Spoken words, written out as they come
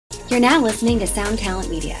You're now listening to Sound Talent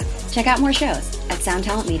Media. Check out more shows at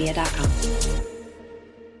soundtalentmedia.com.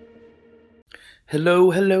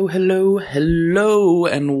 Hello,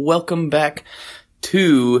 and welcome back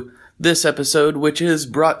to this episode, which is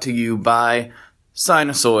brought to you by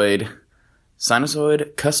Sinusoid.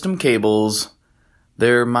 Sinusoid Custom Cables.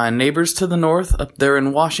 They're my neighbors to the north up there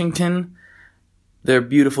in Washington. They're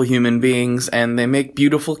beautiful human beings, and they make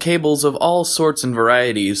beautiful cables of all sorts and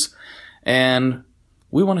varieties. And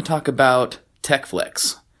we want to talk about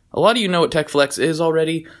TechFlex. A lot of you know what TechFlex is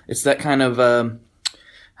already. It's that kind of,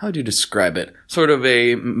 how would you describe it? Sort of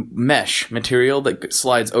a mesh material that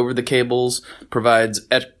slides over the cables, provides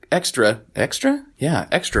extra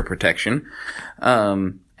protection,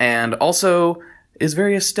 and also is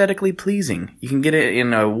very aesthetically pleasing. You can get it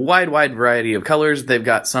in a wide variety of colors. They've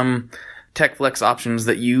got some TechFlex options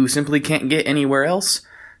that you simply can't get anywhere else.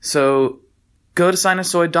 So go to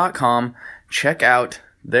sinusoid.com, check out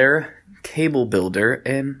their cable builder,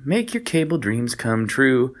 and make your cable dreams come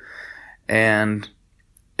true, and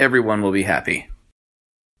everyone will be happy.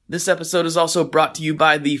 This episode is also brought to you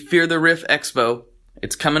by the Fear the Riff Expo.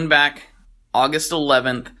 It's coming back August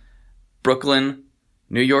 11th, Brooklyn,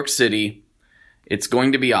 New York City. It's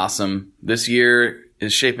going to be awesome. This year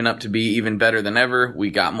is shaping up to be even better than ever.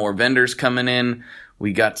 We got more vendors coming in.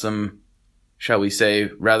 We got some, shall we say,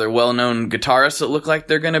 rather well-known guitarists that look like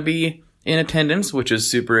they're going to be in attendance, which is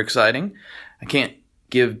super exciting. I can't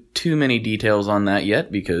give too many details on that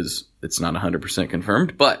yet because it's not 100%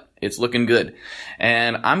 confirmed, but it's looking good.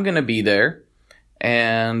 And I'm going to be there,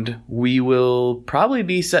 and we will probably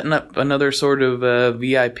be setting up another sort of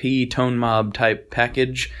VIP Tone Mob type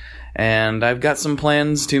package. And I've got some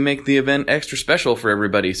plans to make the event extra special for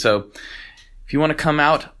everybody. So if you want to come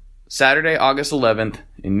out Saturday, August 11th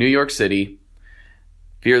in New York City,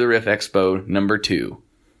 Fear the Riff Expo number 2.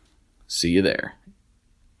 See you there.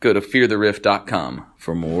 Go to feartheriff.com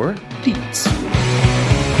for more deets.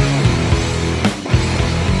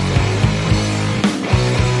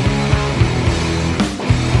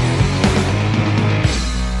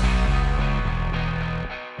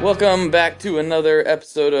 Welcome back to another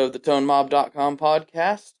episode of the ToneMob.com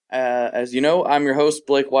podcast. As you know, I'm your host,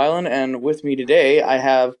 Blake Weiland, and with me today I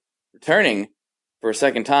have, returning for a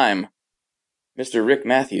second time, Mr. Rick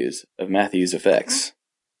Matthews of Matthews Effects.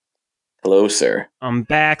 Hello, sir. I'm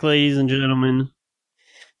back, ladies and gentlemen.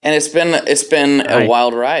 And it's been a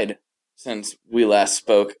wild ride since we last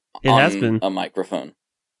spoke on a microphone.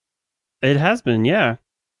 It has been, yeah.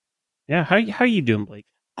 Yeah, how you doing, Blake?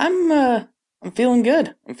 I'm feeling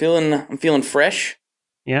good. I'm feeling fresh.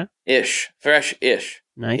 Yeah? Fresh-ish.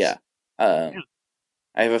 Nice. Yeah. I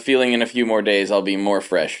have a feeling in a few more days I'll be more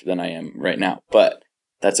fresh than I am right now, but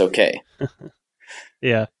that's okay.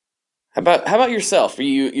 Yeah. How about yourself?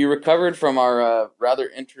 You recovered from our rather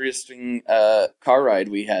interesting car ride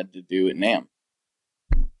we had to do at NAMM.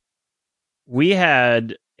 We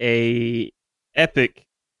had a epic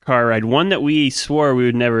car ride, one that we swore we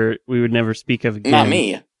would never speak of again. Not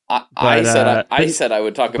me. I said I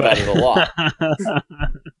would talk about it a lot.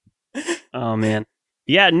 Oh man.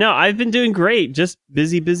 Yeah, no, I've been doing great. Just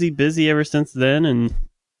busy ever since then, and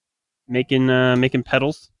making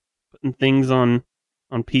pedals, putting things on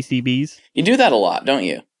PCBs. You do that a lot, don't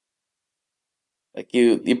you? Like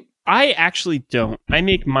you I actually don't. I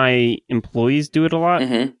make my employees do it a lot.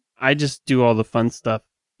 Mm-hmm. I just do all the fun stuff,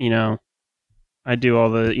 I do all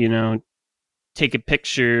the, taking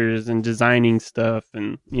pictures and designing stuff,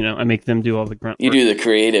 and, I make them do all the grunt work. You do the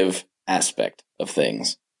creative aspect of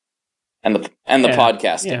things. And the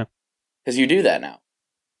podcasting. Yeah. Because you do that now.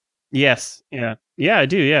 Yes. Yeah. Yeah, I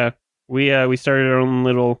do, yeah. We started our own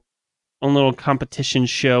little competition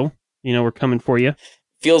show. We're coming for you.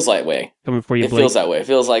 Feels that way. Coming for you, Blake. Feels that way. It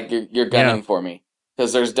feels like you're gunning for me.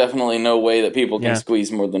 Because there's definitely no way that people can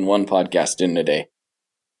squeeze more than one podcast in a day.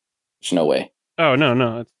 There's no way. Oh,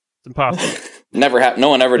 no. It's impossible. No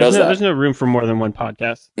one ever does that. There's no room for more than one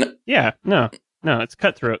podcast. No. Yeah, no. It's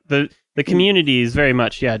cutthroat. The community is very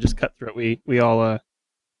much, just cutthroat. We all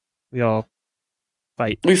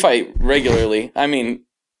fight. We fight regularly. I mean...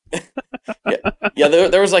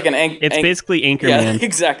 there was like an It's basically Anchorman. Yeah,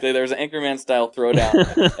 exactly. There was an Anchorman style throwdown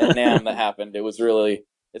at NAMM that happened. It was really...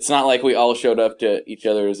 It's not like we all showed up to each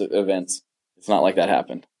other's events. It's not like that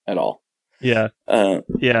happened at all. Yeah.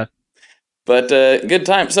 Yeah. But good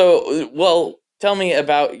time. So, well, tell me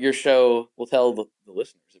about your show. We'll tell the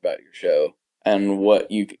listeners about your show and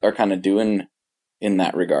what you are kind of doing in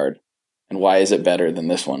that regard. And why is it better than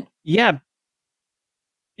this one? Yeah.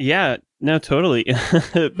 Yeah. No, totally.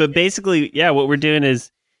 But basically, what we're doing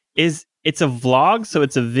is it's a vlog, so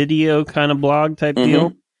it's a video kind of blog type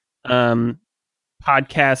deal.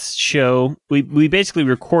 podcast show. We basically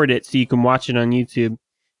record it so you can watch it on YouTube,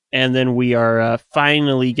 and then we are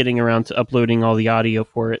finally getting around to uploading all the audio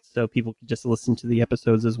for it, so people can just listen to the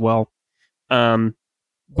episodes as well.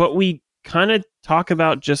 But we kind of talk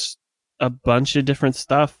about just a bunch of different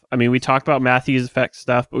stuff. I mean, we talk about Matthews Effect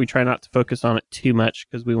stuff, but we try not to focus on it too much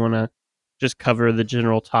because we want to just cover the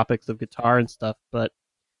general topics of guitar and stuff. But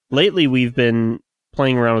lately, we've been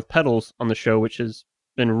playing around with pedals on the show, which has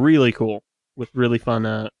been really cool with really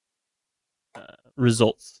fun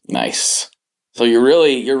results. Nice. So you're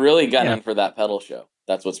really gunning for that pedal show.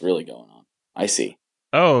 That's what's really going on. I see.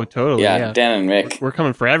 Oh, totally. Yeah, Dan and Mick. We're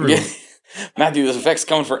coming for everyone. Yeah. Matthews Effect's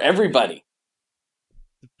coming for everybody.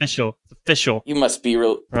 It's official. You must be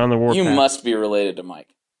We're on the warpath. You must be related to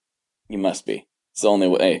Mike. You must be. It's the only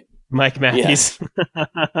way. Mike Matthews. Yes.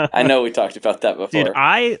 I know we talked about that before.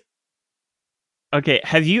 Dude, okay,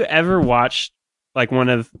 have you ever watched like one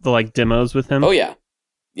of the like demos with him? Oh yeah.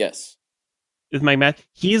 Yes. With Mike Matthews?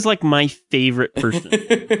 He is like my favorite person.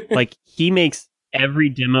 Like he makes every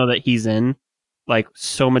demo that he's in like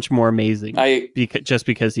so much more amazing. Just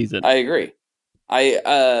because he's in. I agree.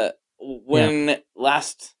 I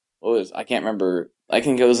can't remember. I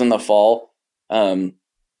think it was in the fall.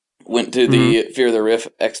 Went to the Fear the Riff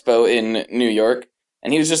Expo in New York,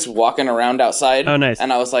 and he was just walking around outside. Oh, nice!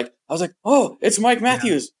 And I was like, oh, it's Mike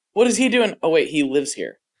Matthews. Yeah. What is he doing? Oh wait, he lives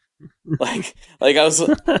here. like I was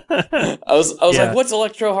like, what's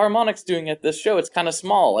Electro Harmonics doing at this show? It's kind of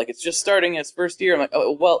small. Like it's just starting its first year. I'm like,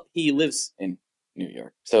 oh well, he lives in New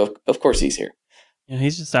York, so of course he's here. Yeah,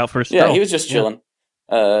 he's just out for a stroll. Yeah, he was just chilling.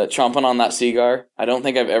 Chomping on that cigar. I don't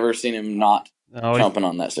think I've ever seen him not chomping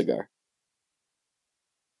on that cigar.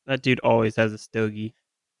 That dude always has a stogie.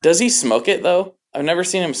 Does he smoke it, though? I've never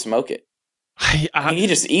seen him smoke it. I think he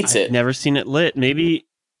just eats it. Never seen it lit. Maybe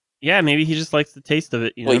he just likes the taste of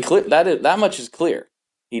it. You know? Well, that much is clear.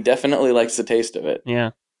 He definitely likes the taste of it. Yeah.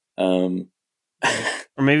 Or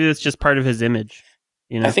maybe that's just part of his image.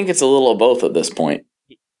 You know? I think it's a little of both at this point.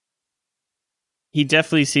 He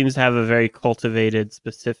definitely seems to have a very cultivated,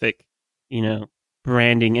 specific,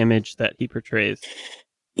 branding image that he portrays.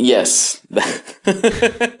 Yes.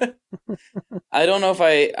 I don't know if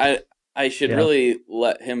I should really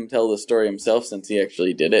let him tell the story himself since he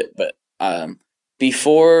actually did it, but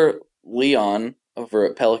before Leon over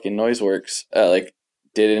at Pelican Noiseworks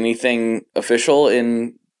did anything official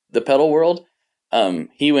in the pedal world,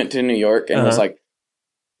 he went to New York and was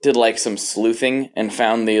did some sleuthing and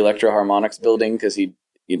found the Electro Harmonics building because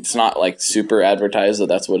it's not super advertised that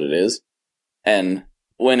that's what it is, and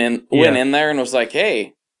went in there and was like,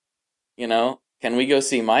 hey, can we go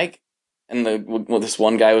see Mike? And this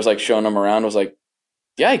one guy was showing him around, was like,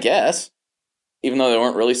 yeah, I guess, even though they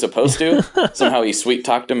weren't really supposed to. Somehow he sweet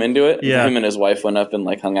talked him into it. Yeah. Him and his wife went up and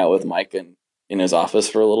hung out with Mike in his office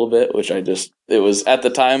for a little bit, which at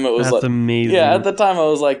the time it was that's amazing. Yeah, at the time I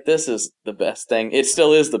was like, this is the best thing. It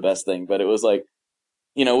still is the best thing, but it was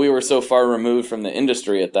we were so far removed from the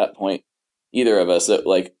industry at that point, either of us, that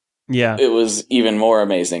it was even more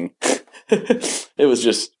amazing. It was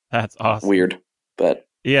just that's awesome. Weird, but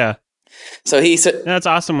yeah. So he said that's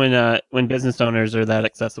awesome when business owners are that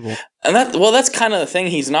accessible. And that's kind of the thing.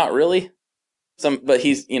 He's not really but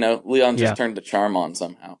he's Leon just turned the charm on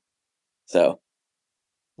somehow. So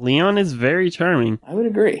Leon is very charming. I would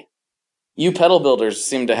agree. You pedal builders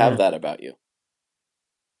seem to have that about you.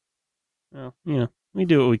 Well, we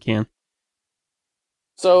do what we can.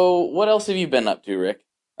 So what else have you been up to, Rick?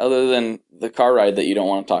 Other than the car ride that you don't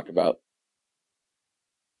want to talk about?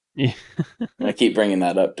 Yeah. I keep bringing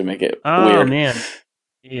that up to make it weird. Oh, man.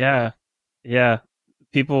 Yeah.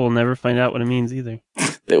 People will never find out what it means either.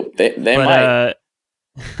 they might.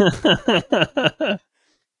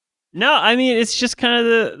 No, I mean, it's just kind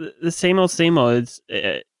of the same old, same old. It's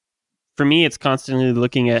for me, it's constantly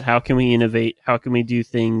looking at how can we innovate? How can we do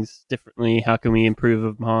things differently? How can we improve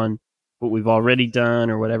upon what we've already done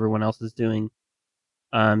or what everyone else is doing?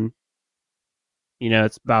 It's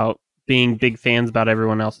about being big fans about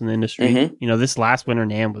everyone else in the industry. Mm-hmm. This last Winter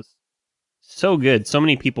NAMM was so good. So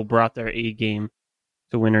many people brought their A game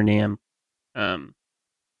to Winter NAMM. It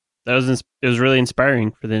was really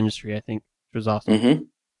inspiring for the industry, I think, which was awesome. Mm-hmm.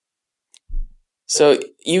 So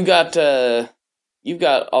you've got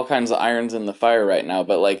all kinds of irons in the fire right now,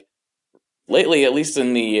 but lately, at least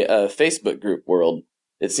in the Facebook group world,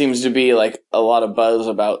 it seems to be a lot of buzz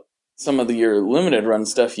about some of your limited run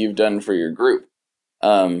stuff you've done for your group.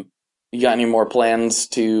 You got any more plans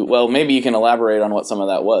to? Well, maybe you can elaborate on what some of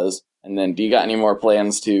that was, and then do you got any more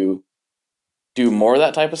plans to do more of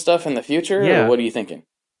that type of stuff in the future? Yeah. Or what are you thinking?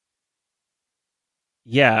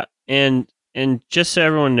 Yeah, and just so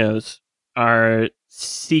everyone knows, our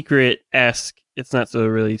secret-esque, it's not so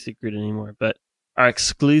really secret anymore, but our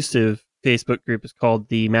exclusive Facebook group is called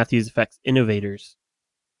the Matthews Effects Innovators.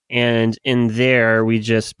 And in there, we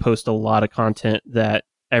just post a lot of content that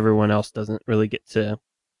everyone else doesn't really get to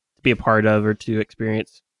be a part of or to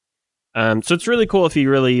experience. So it's really cool if you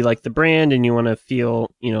really like the brand and you want to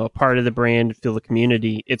feel, a part of the brand, feel the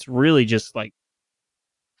community. It's really just like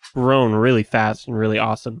grown really fast and really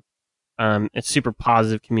awesome. It's super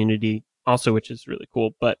positive community also, which is really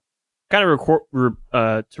cool. But kind of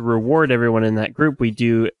to reward everyone in that group, we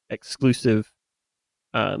do exclusive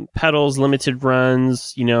pedals, limited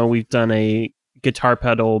runs. We've done a guitar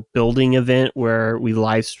pedal building event where we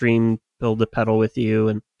live stream build a pedal with you,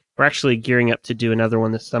 and we're actually gearing up to do another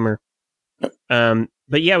one this summer.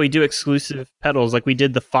 But yeah, we do exclusive pedals. Like we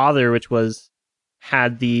did the Father, which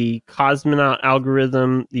had the Cosmonaut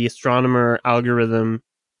algorithm, the Astronomer algorithm,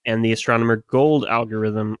 and the Astronomer Gold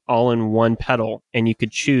algorithm all in one pedal, and you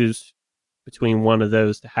could choose between one of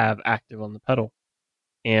those to have active on the pedal.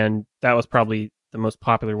 And that was probably the most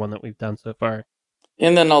popular one that we've done so far.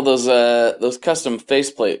 And then all those custom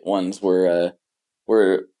faceplate ones were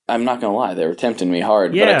I'm not gonna lie, they were tempting me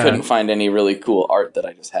hard, but I couldn't find any really cool art that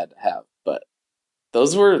I just had to have. But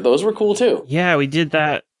those were cool too. Yeah, we did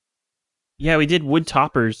that. Yeah, we did wood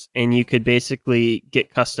toppers, and you could basically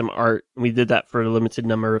get custom art. We did that for a limited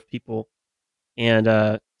number of people,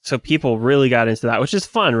 and so people really got into that, which is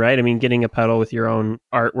fun, right? I mean, getting a pedal with your own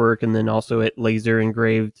artwork and then also it laser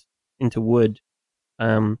engraved into wood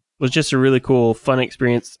was just a really cool, fun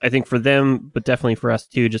experience. I think for them, but definitely for us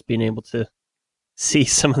too, just being able to see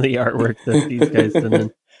some of the artvoark that these guys did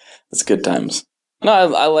in. It's good times. No,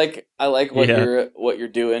 I like what you're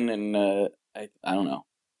doing, and I don't know.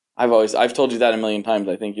 I've told you that a million times.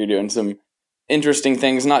 I think you're doing some interesting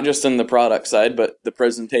things, not just in the product side, but the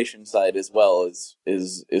presentation side as well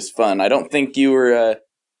is fun. I don't think you were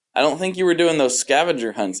doing those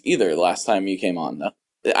scavenger hunts either last time you came on though.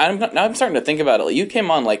 I'm starting to think about it. You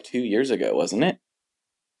came on like 2 years ago, wasn't it?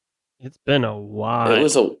 It's been a while. It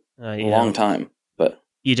was a long time, but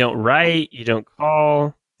you don't write, you don't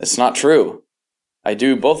call. It's not true. I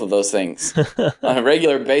do both of those things on a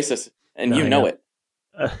regular basis, and you know it.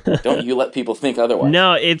 Don't you let people think otherwise.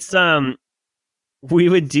 No, it's we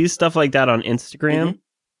would do stuff like that on Instagram.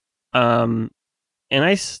 Mm-hmm. And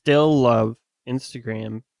I still love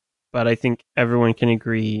Instagram, but I think everyone can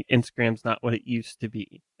agree Instagram's not what it used to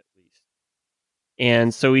be, at least.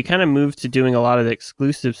 And so we kind of moved to doing a lot of the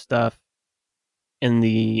exclusive stuff in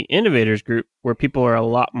the Innovators group where people are a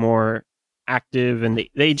lot more active and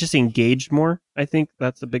they just engaged more. I think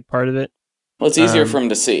that's a big part of it. Well, it's easier for them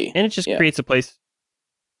to see. And it just creates a place.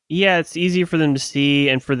 Yeah, it's easier for them to see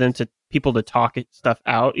and for people to talk stuff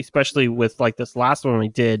out, especially with like this last one we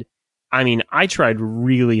did. I mean, I tried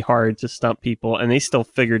really hard to stump people and they still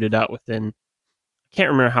figured it out within, I can't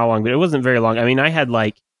remember how long, but it wasn't very long. I mean, I had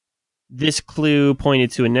like this clue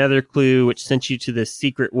pointed to another clue, which sent you to this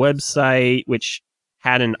secret website, which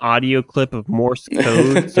had an audio clip of Morse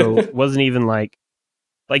code. So it wasn't even like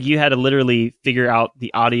you had to literally figure out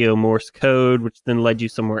the audio Morse code, which then led you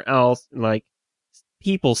somewhere else. And like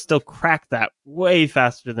people still crack that way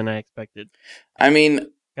faster than I expected. I mean,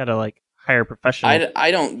 gotta like hire a professional. I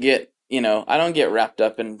don't get wrapped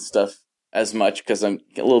up in stuff as much because I'm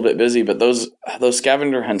a little bit busy, but those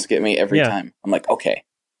scavenger hunts get me every time. I'm like, okay,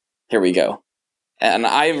 here we go. And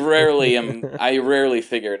I rarely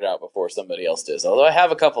figure it out before somebody else does. Although I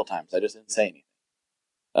have a couple times, I just didn't say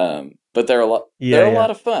anything. But they're a lot. They're a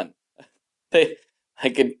lot of fun.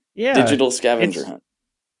 Digital scavenger hunt.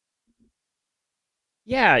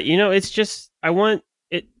 Yeah, it's just I want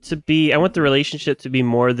the relationship to be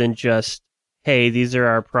more than just, hey, these are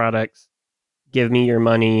our products. Give me your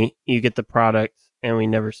money, you get the product, and we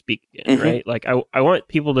never speak again, mm-hmm. right? Like I want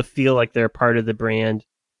people to feel like they're a part of the brand.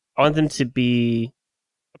 I want them to be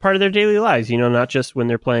a part of their daily lives, not just when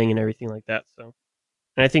they're playing and everything like that. So,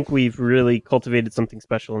 and I think we've really cultivated something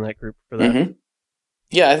special in that group for that. Mm-hmm.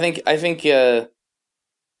 Yeah, I think.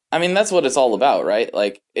 I mean, that's what it's all about, right?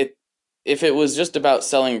 Like if it was just about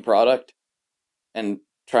selling product and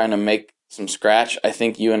trying to make some scratch, I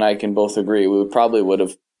think you and I can both agree we would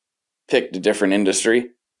have picked a different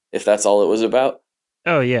industry if that's all it was about.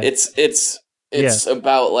 Oh yeah, it's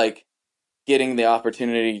about like getting the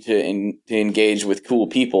opportunity to engage with cool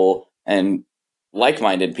people and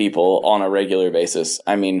like-minded people on a regular basis.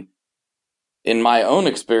 I mean, in my own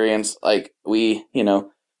experience, like we,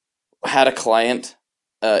 had a client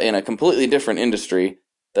in a completely different industry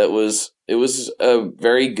that was a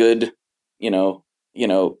very good,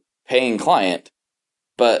 paying client,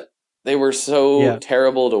 but they were so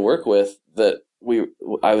terrible to work with that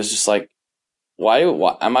I was just like,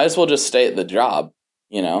 why I might as well just stay at the job,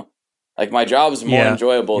 you know? Like, my job's more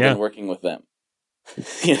enjoyable than working with them.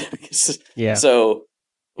 So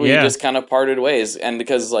we just kind of parted ways, and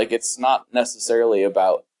because, like, it's not necessarily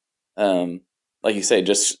about, like you say,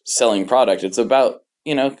 just selling product. It's about,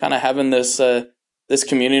 you know, kind of having this this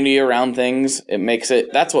community around things.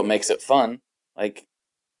 That's what makes it fun. Like,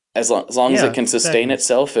 as long as it can sustain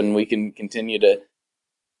itself, and we can continue to,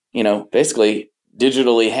 you know, basically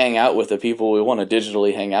digitally hang out with the people we want to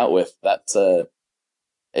digitally hang out with. That's an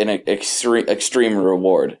extreme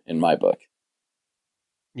reward in my book.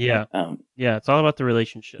 Yeah. It's all about the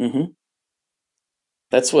relationship. Mm-hmm.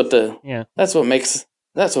 That's what makes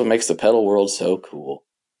the pedal world so cool,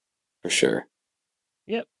 for sure.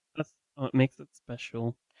 Yep, that's what makes it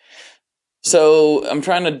special. So I'm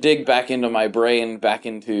trying to dig back into my brain, back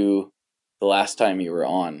into the last time you were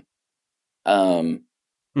on. I'm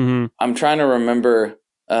trying to remember.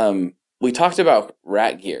 We talked about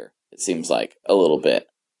rat gear, it seems like, a little bit,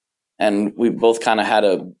 and we both kind of had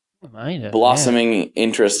a blossoming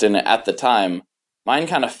interest in it at the time. Mine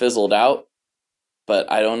kind of fizzled out,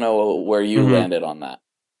 but I don't know where you landed on that.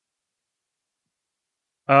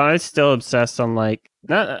 I'm still obsessed on, like,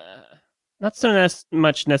 not so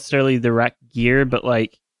much necessarily the rat gear, but,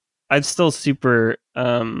 like, I'm still super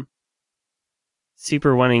wanting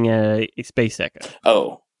a Space Echo.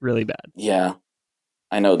 Oh, really bad. Yeah,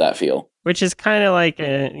 I know that feel. Which is kind of like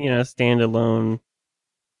a, you know, standalone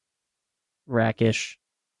rackish,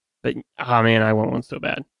 but oh man, I want one so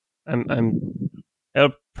bad.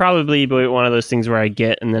 It'll probably be one of those things where I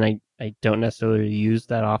get and then I don't necessarily use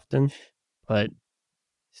that often, but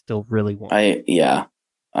still really want.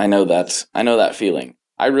 I know that feeling.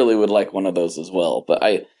 I really would like one of those as well, but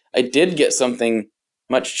I did get something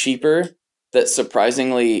much cheaper that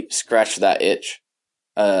surprisingly scratched that itch,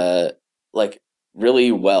 like,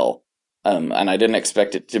 really well. And I didn't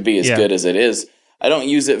expect it to be as good as it is. I don't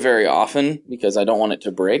use it very often because I don't want it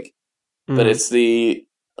to break, but it's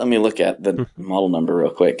let me look at the model number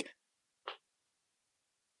real quick.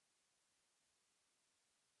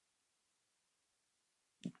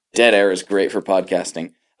 Dead air is great for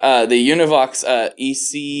podcasting. The Univox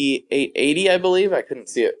EC880, I believe. I couldn't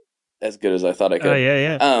see it as good as I thought I could. Oh,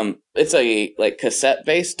 yeah. It's a, like,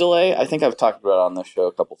 cassette-based delay. I think I've talked about it on this show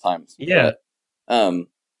a couple times. Yeah. But,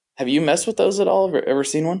 have you messed with those at all? Ever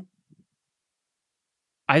seen one?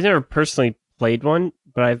 I've never personally played one,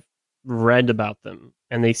 but I've read about them,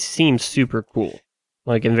 and they seem super cool,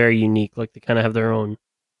 like, and very unique. Like, they kind of have their own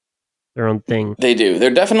thing. They do. They're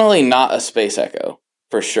definitely not a Space Echo,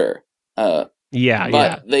 for sure. But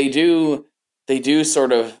they do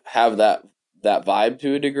sort of have that vibe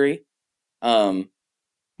to a degree. And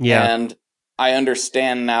I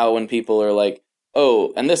understand now when people are like,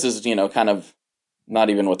 oh, and this is, you know, kind of not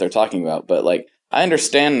even what they're talking about, but, like, I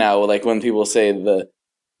understand now, like, when people say the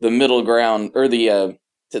middle ground, or the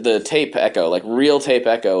tape echo, like real tape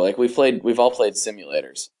echo, like we've all played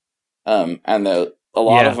simulators, and a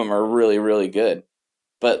lot of them are really, really good,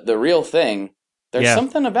 but the real thing, there's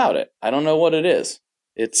something about it. I don't know what it is.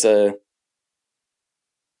 It's all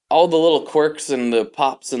the little quirks and the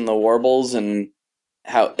pops and the warbles and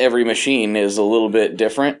how every machine is a little bit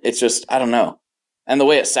different. It's just, I don't know. And the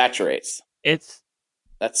way it saturates. That's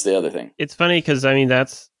the other thing. It's funny because, I mean,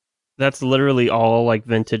 that's literally all, like,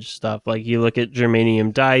 vintage stuff. Like, you look at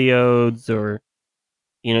germanium diodes, or,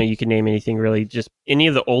 you know, you can name anything really. Just any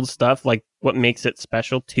of the old stuff, like, what makes it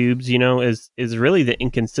special, tubes, you know, is really the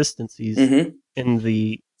inconsistencies in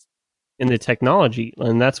the technology,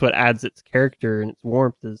 and that's what adds its character and its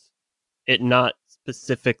warmth, is it not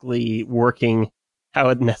specifically working how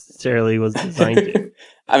it necessarily was designed to.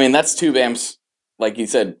 I mean, that's tube amps. Like you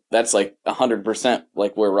said, that's like 100%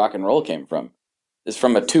 like where rock and roll came from. Is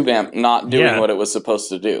from a tube amp not doing what it was supposed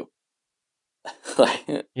to do.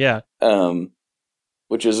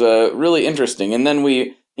 Which is really interesting. And then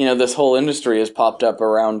this whole industry has popped up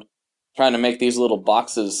around trying to make these little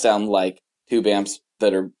boxes sound like tube amps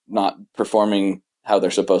that are not performing how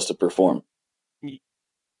they're supposed to perform.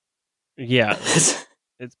 Yeah,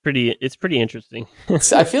 it's pretty interesting.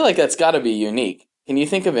 I feel like that's got to be unique. Can you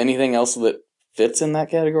think of anything else that fits in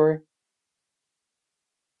that category?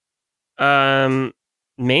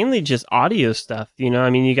 Mainly just audio stuff. You know,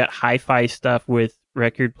 I mean, you got hi-fi stuff with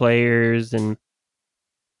record players and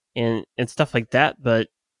stuff like that, but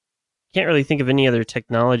can't really think of any other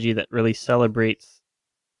technology that really celebrates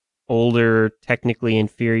older, technically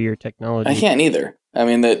inferior technology. I can't either. I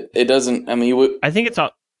mean, that it doesn't. I mean, I think it's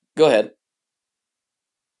all. Go ahead.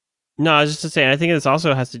 No, I was just saying. I think this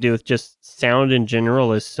also has to do with just sound in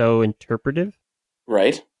general is so interpretive.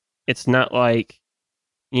 Right. It's not like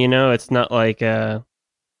You know, it's not like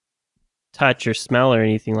touch or smell or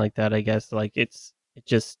anything like that. I guess like it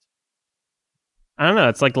just I don't know.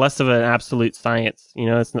 It's like less of an absolute science. You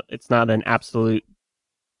know, it's not an absolute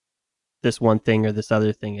this one thing or this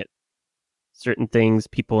other thing. It certain things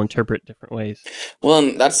people interpret different ways. Well,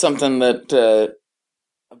 and that's something that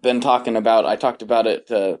I've been talking about. I talked about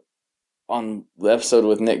it on the episode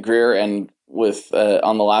with Nick Greer and with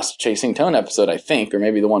on the last Chasing Tone episode, I think, or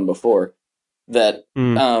maybe the one before. That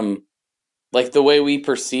like the way we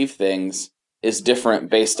perceive things is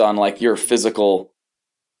different based on like your physical,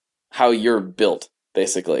 how you're built,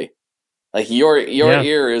 basically. Like your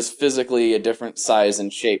ear is physically a different size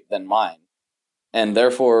and shape than mine, and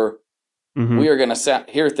therefore we are going to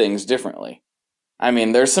hear things differently. I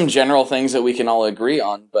mean, there's some general things that we can all agree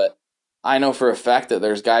on, but I know for a fact that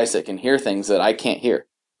there's guys that can hear things that I can't hear,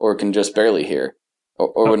 or can just barely hear,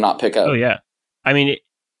 or would not pick up. Oh yeah, I mean,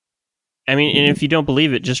 and if you don't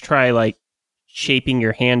believe it, just try like shaping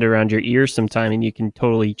your hand around your ear sometime, and you can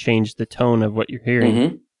totally change the tone of what you're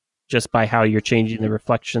hearing just by how you're changing the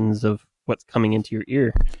reflections of what's coming into your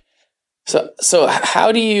ear. So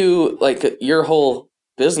how do you, like, your whole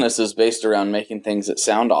business is based around making things that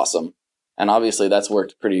sound awesome, and obviously that's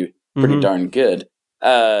worked pretty darn good.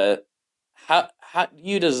 How do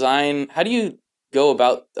you design? How do you go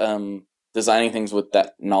about designing things with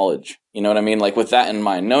that knowledge? You know what I mean? Like with that in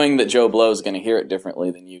mind, knowing that Joe Blow is going to hear it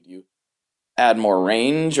differently than you. Do you add more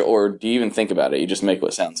range, or do you even think about it? You just make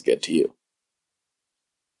what sounds good to you.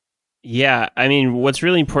 Yeah, I mean, what's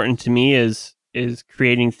really important to me is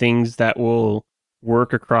creating things that will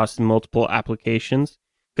work across multiple applications.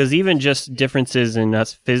 Because even just differences in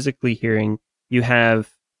us physically hearing, you have,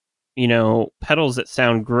 you know, pedals that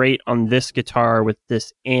sound great on this guitar with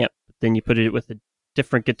this amp, but then you put it with a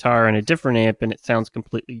different guitar and a different amp, and it sounds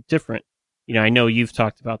completely different. You know, I know you've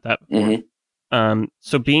talked about that before.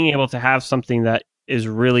 So being able to have something that is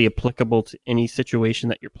really applicable to any situation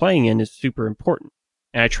that you're playing in is super important.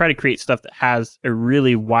 And I try to create stuff that has a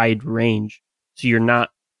really wide range, so you're not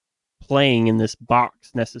playing in this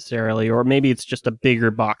box necessarily, or maybe it's just a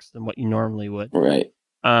bigger box than what you normally would. Right.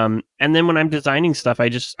 And then when I'm designing stuff, I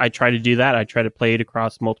try to do that. I try to play it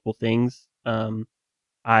across multiple things.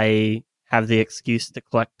 I have the excuse to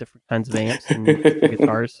collect different kinds of amps and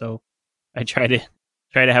guitars, so I try to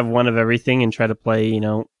have one of everything and try to play, you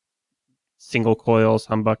know, single coils,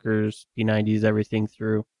 humbuckers, P90s, everything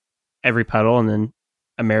through every pedal, and then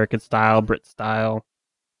American style, Brit style,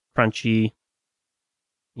 crunchy,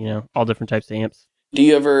 you know, all different types of amps. Do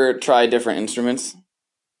you ever try different instruments?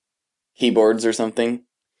 Keyboards or something?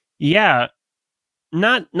 Yeah.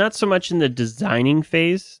 Not so much in the designing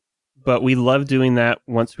phase, but we love doing that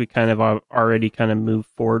once we kind of already kind of move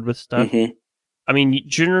forward with stuff. I mean,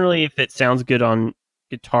 generally, if it sounds good on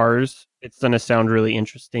guitars, it's going to sound really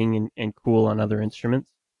interesting and cool on other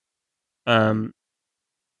instruments.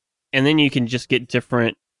 And then you can just get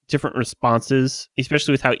different responses,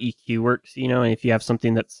 especially with how EQ works, you know, and if you have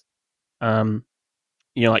something that's, you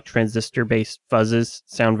know, like transistor-based fuzzes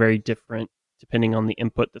sound very different depending on the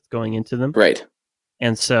input that's going into them. Right.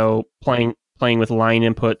 And so playing with line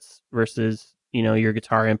inputs versus, you know, your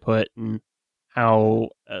guitar input, and how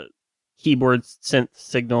keyboard synth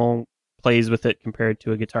signal plays with it compared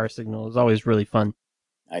to a guitar signal is always really fun.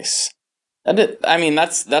 Nice. I mean,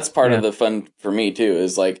 that's part of the fun for me too,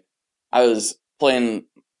 is like, I was playing,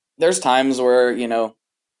 there's times where, you know,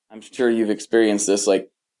 I'm sure you've experienced this,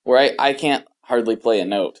 like, where I can't hardly play a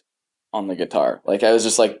note on the guitar. Like, I was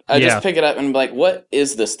just like, I just pick it up and be like, what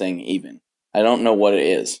is this thing even? I don't know what it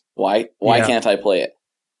is. Why can't I play it?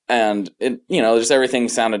 And it, you know, just everything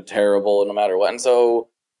sounded terrible no matter what. And so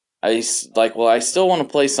I like, well, I still want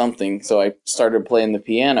to play something. So I started playing the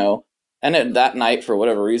piano, and that night, for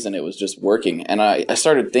whatever reason, it was just working. And I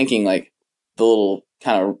started thinking, like, the little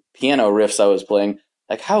kind of piano riffs I was playing,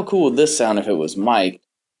 like, how cool would this sound if it was mic'd?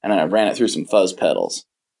 And then I ran it through some fuzz pedals.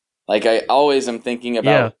 Like, I always am thinking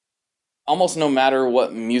about, almost no matter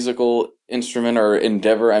what musical instrument or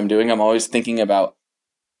endeavor I'm doing, I'm always thinking about,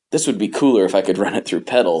 this would be cooler if I could run it through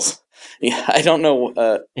pedals. Yeah, I don't know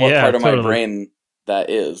what part of my brain that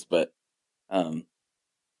is, but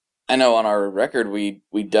I know on our record we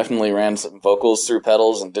definitely ran some vocals through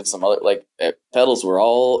pedals and did some other, like, pedals were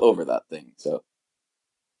all over that thing. So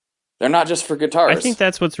they're not just for guitars. I think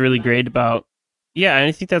that's what's really great about,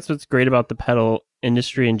 I think that's what's great about the pedal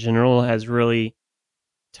industry in general, has really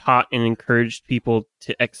taught and encouraged people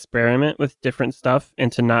to experiment with different stuff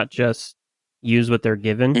and to not just use what they're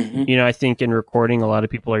given. You know, I think in recording, a lot of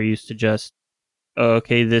people are used to just,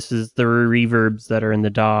 okay, this is the reverbs that are in the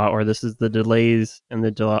DAW, or this is the delays in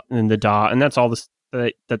the DAW, and that's all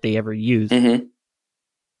that they ever use.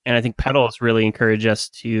 And I think pedals really encourage us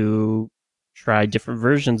to try different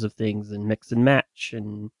versions of things and mix and match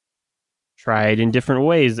and try it in different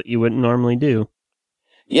ways that you wouldn't normally do.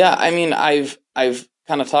 Yeah, I mean, I've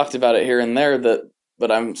kind of talked about it here and there,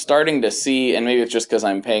 but I'm starting to see, and maybe it's just because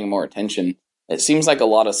I'm paying more attention, it seems like a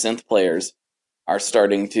lot of synth players are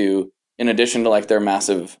starting to, in addition to like their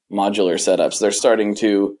massive modular setups, they're starting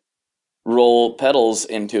to roll pedals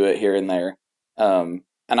into it here and there.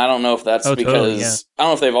 And I don't know if that's because totally, yeah. I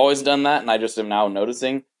don't know if they've always done that, and I just am now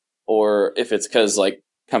noticing, or if it's because like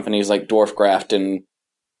companies like Dwarfcraft and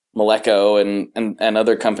Moleko and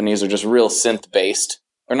other companies are just real synth based,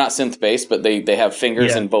 or not synth based, but they have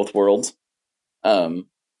fingers in both worlds. So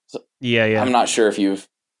Yeah. I'm not sure if you've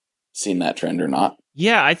seen that trend or not.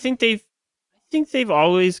 Yeah, I think they've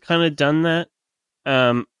always kind of done that.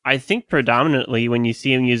 I think predominantly when you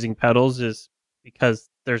see them using pedals is because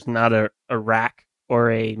there's not a rack or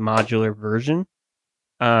a modular version.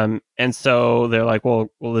 And so they're like, well,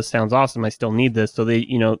 this sounds awesome. I still need this. So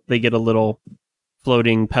they get a little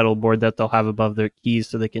floating pedal board that they'll have above their keys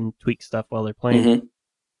so they can tweak stuff while they're playing. Mm-hmm.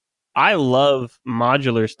 I love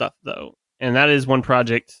modular stuff though. And that is one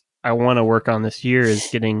project I want to work on this year, is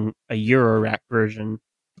getting a Eurorack version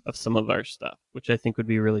of some of our stuff, which I think would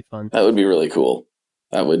be really fun. That would be really cool.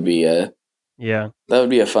 That would be that would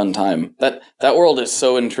be a fun time. That world is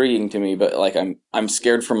so intriguing to me, but like I'm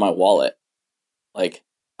scared for my wallet. Like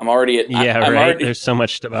I'm already There's so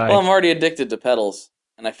much to buy. Well, I'm already addicted to pedals,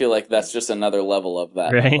 and I feel like that's just another level of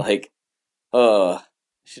that. Right? Like,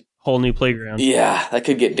 whole new playground. Yeah, that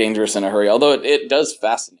could get dangerous in a hurry. Although it does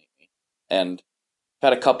fascinate me, and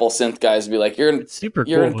I've had a couple synth guys be like, "You're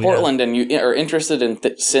in Portland, and you are interested in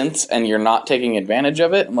synths, and you're not taking advantage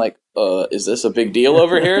of it." I'm like, is this a big deal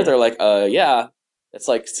over here? They're like, yeah, it's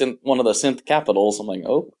like one of the synth capitals. I'm like,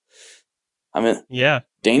 oh, I'm in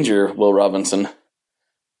danger, Will Robinson.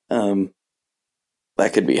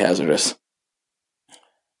 That could be hazardous.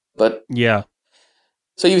 But yeah.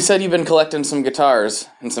 So you said you've been collecting some guitars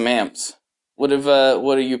and some amps. What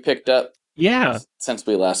have you picked up? Yeah. Since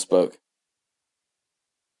we last spoke.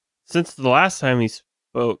 Since the last time we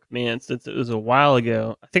spoke, man, since it was a while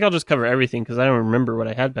ago, I think I'll just cover everything because I don't remember what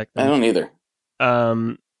I had back then. I don't either.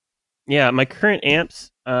 Yeah, my current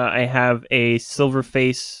amps, I have a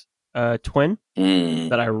Silverface Twin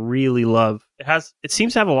that I really love. It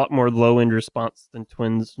seems to have a lot more low end response than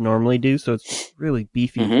Twins normally do, so it's really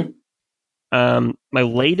beefy. Mm-hmm. My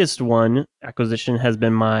latest acquisition has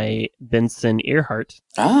been my Benson Earhart,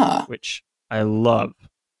 which I love.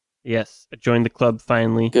 Yes, I joined the club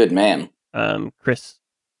finally. Good man.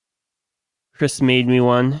 Chris made me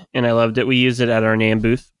one, and I loved it. We used it at our NAMM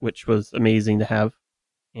booth, which was amazing to have,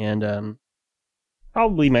 and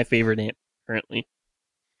probably my favorite amp currently.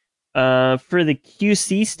 For the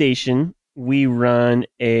QC station, we run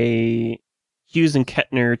a Hughes and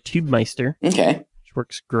Kettner Tubemeister, which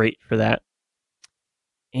works great for that.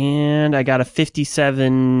 And I got a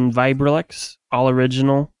 57 Vibralex, all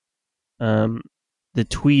original. The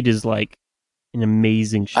tweed is like an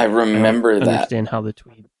amazing shape. I remember that. Understand how the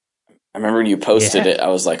tweed. I remember when you posted it. I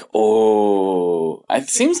was like, "Oh!" It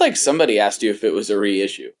seems like somebody asked you if it was a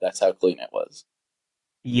reissue. That's how clean it was.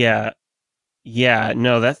 Yeah.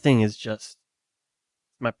 No, that thing is just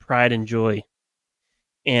my pride and joy.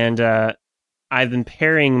 And I've been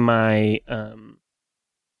pairing my.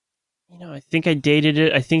 I think I dated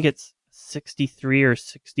it. I think it's 63 or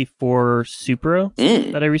 64 Supro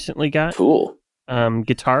that I recently got. Cool.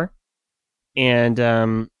 Guitar. And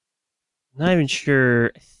I'm not even sure.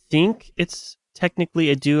 I think it's technically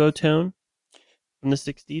a duotone from the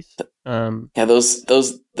 60s. Yeah, those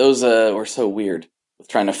were so weird with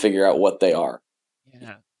trying to figure out what they are.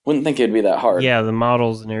 Yeah. Wouldn't think it'd be that hard. Yeah, the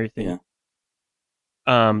models and everything. Yeah.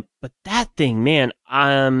 But that thing, man,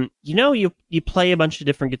 you play a bunch of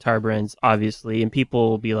different guitar brands, obviously, and people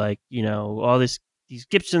will be like, these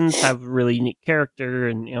Gibsons have a really unique character,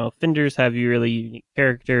 and Fenders have a really unique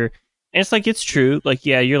character, and it's like, it's true. Like,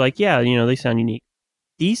 yeah, you're like, yeah, they sound unique.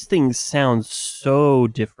 These things sound so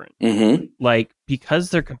different. Mm-hmm. Like, because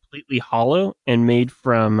they're completely hollow and made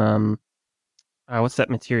from what's that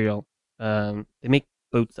material? They make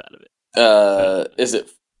boats out of it. Is it?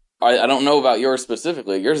 I don't know about yours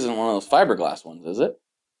specifically. Yours isn't one of those fiberglass ones, is it?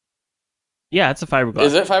 Yeah, it's a fiberglass.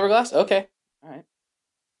 Is it fiberglass? Okay, all right.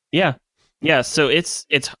 Yeah. So it's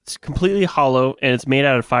completely hollow and it's made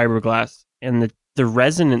out of fiberglass, and the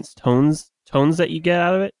resonance tones that you get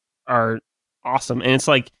out of it are awesome. And it's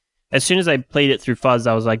like, as soon as I played it through fuzz,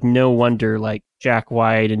 I was like, no wonder like Jack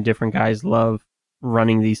White and different guys love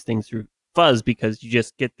running these things through fuzz, because you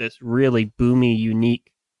just get this really boomy,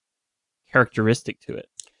 unique characteristic to it.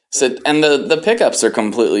 So, and the pickups are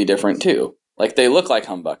completely different too. Like they look like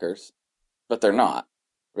humbuckers, but they're not,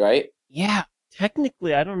 right? Yeah,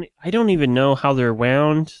 technically, I don't even know how they're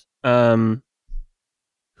wound. Who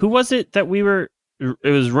was it that we were? It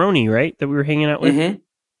was Roni, right? That we were hanging out with. Mm-hmm.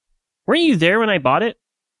 Weren't you there when I bought it?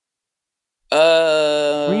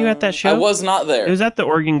 Were you at that show? I was not there. It was at the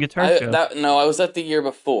Oregon Guitar Show. No, I was at the year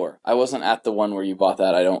before. I wasn't at the one where you bought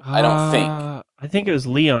that. I don't think. I think it was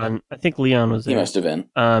Leon. I think Leon was there. He must have been.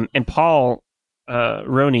 And Paul,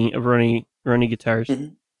 Roni of Roni Guitars,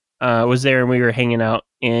 was there, and we were hanging out.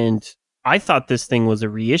 And I thought this thing was a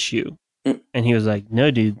reissue, and he was like,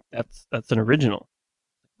 "No, dude, that's an original."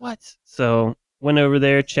 What? So went over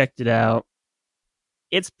there, checked it out.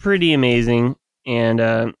 It's pretty amazing,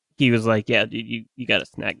 and he was like, "Yeah, dude, you got to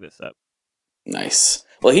snag this up." Nice.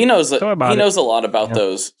 Well, he knows So he knows a lot about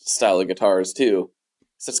those style of guitars too.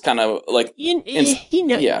 So it's kind of like he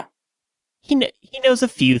knows a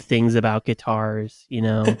few things about guitars,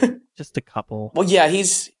 just a couple. Well, yeah,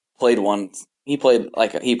 he's played one. He played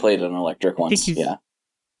an electric once. Yeah,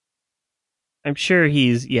 I'm sure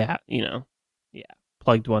he's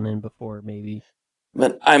plugged one in before maybe.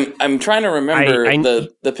 But I'm trying to remember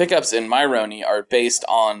the pickups in my Roni are based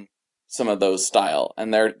on some of those style,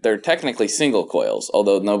 and they're technically single coils,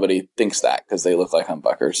 although nobody thinks that because they look like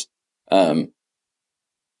humbuckers.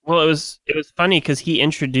 Well, it was funny because he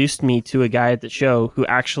introduced me to a guy at the show who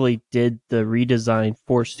actually did the redesign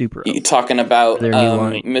for Super. You talking about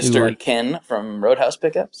Mr. Ken from Roadhouse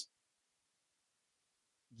Pickups?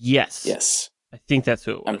 Yes. I think that's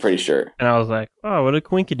who it was. I'm pretty sure. And I was like, oh, what a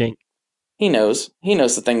quinkadink. He knows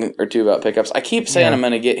a thing or two about pickups. I keep saying I'm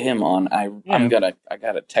going to get him on. I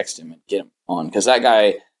gotta text him and get him on because that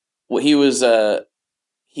guy, he was I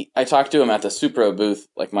talked to him at the Supro booth,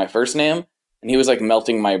 like my first name, and he was like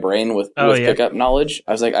melting my brain with pickup knowledge.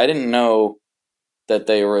 I was like, I didn't know that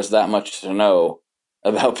there was that much to know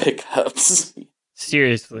about pickups.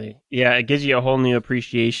 Seriously, yeah, it gives you a whole new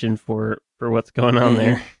appreciation for what's going on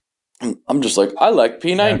there. I'm just like, I like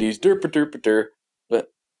P90s, derp.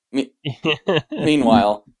 But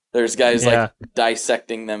meanwhile, there's guys like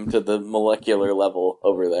dissecting them to the molecular level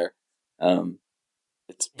over there.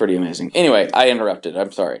 It's pretty amazing. Anyway, I interrupted.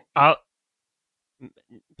 I'm sorry.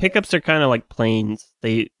 Pickups are kind of like planes.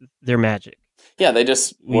 They're magic. Yeah, they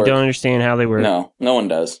just work. We don't understand how they work. No one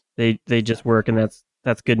does. They just work, and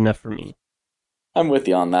that's good enough for me. I'm with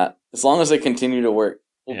you on that. As long as they continue to work,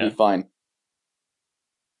 we'll be fine.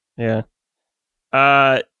 Yeah.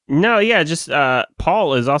 Just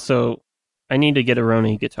Paul is also. I need to get a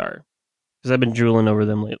Roni guitar because I've been drooling over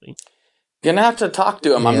them lately. Gonna have to talk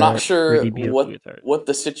to him. I'm not sure what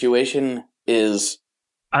the situation is.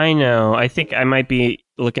 I know. I think I might be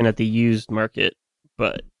looking at the used market,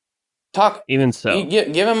 but even so,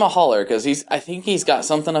 give him a holler because I think he's got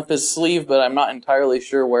something up his sleeve, but I'm not entirely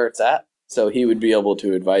sure where it's at. So he would be able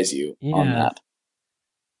to advise you on that.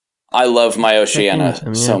 I love my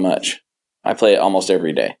Oceana so much. I play it almost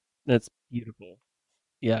every day. That's beautiful.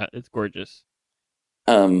 Yeah, it's gorgeous.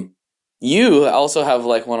 You also have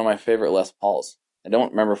like one of my favorite Les Pauls. I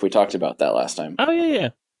don't remember if we talked about that last time. Oh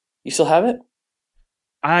yeah. You still have it?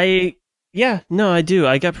 I do.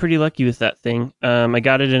 I got pretty lucky with that thing. I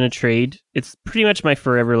got it in a trade. It's pretty much my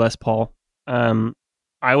forever Les Paul.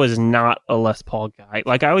 I was not a Les Paul guy.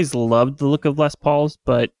 Like I always loved the look of Les Pauls,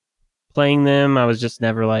 but playing them, I was just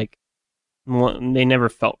never like. They never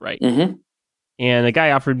felt right. Mm-hmm. And the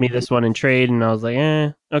guy offered me this one in trade, and I was like,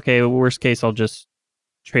 okay. Worst case, I'll just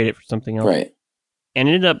trade it for something else. Right. And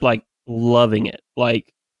ended up like loving it.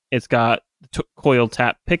 Like it's got coil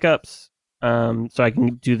tap pickups, so I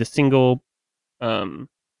can do the single. Brain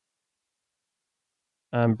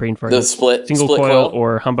farting. The split single split coil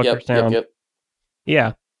or humbucker sound. Yep.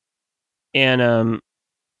 Yeah.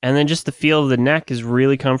 And then just the feel of the neck is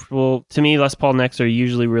really comfortable. To me, Les Paul necks are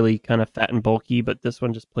usually really kind of fat and bulky, but this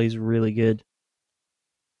one just plays really good.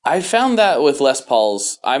 I found that with Les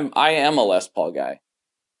Pauls, I am a Les Paul guy,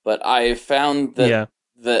 but I found that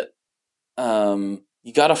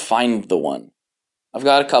you got to find the one. I've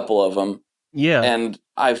got a couple of them. Yeah. And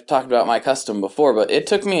I've talked about my custom before, but it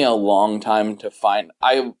took me a long time to find.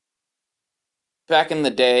 Back in the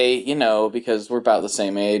day, because we're about the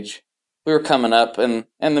same age, we were coming up, and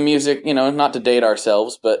the music, not to date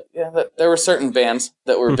ourselves, but there were certain bands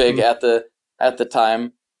that were big at the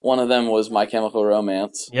time. One of them was My Chemical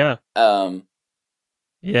Romance. Yeah.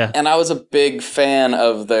 Yeah. And I was a big fan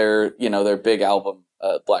of their big album,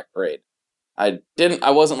 Black Parade. I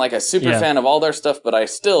wasn't like a super fan of all their stuff, but I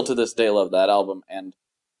still to this day love that album. And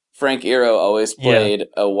Frank Iero always played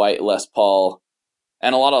a white Les Paul,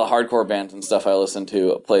 and a lot of the hardcore bands and stuff I listened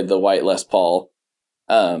to played the white Les Paul.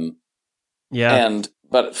 Yeah.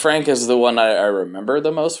 But Frank is the one I remember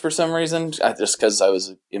the most for some reason, just because I was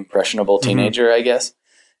an impressionable teenager, I guess.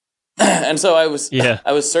 And so I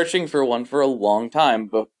was searching for one for a long time,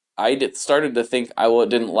 but started to think I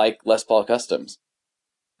didn't like Les Paul Customs,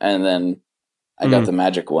 and then I got the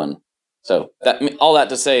Magic one. So all that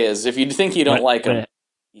to say is, if you think you don't like them,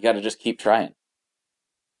 you got to just keep trying.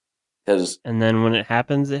 And then when it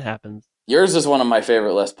happens, it happens. Yours is one of my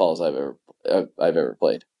favorite Les Pauls I've ever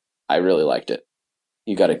played. I really liked it.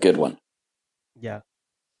 You got a good one. Yeah.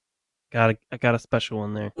 I got a special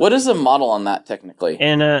one there. What is the model on that technically?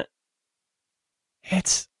 And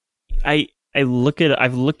I've looked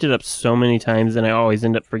it up so many times and I always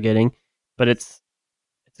end up forgetting, but it's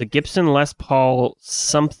a Gibson Les Paul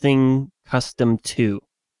something custom 2.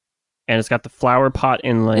 And it's got the flower pot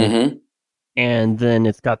inlay, and then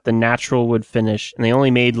it's got the natural wood finish, and they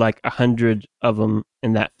only made like 100 of them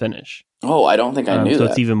in that finish. Oh, I don't think I knew that. So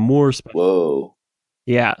it's even more special. Whoa.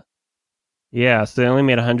 Yeah. Yeah, so they only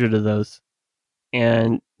made 100 of those.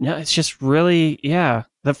 And no, it's just really,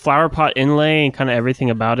 the flower pot inlay and kind of everything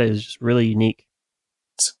about it is just really unique.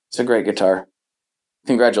 It's a great guitar.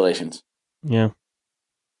 Congratulations. Yeah.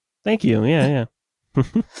 Thank you. Yeah.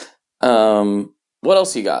 What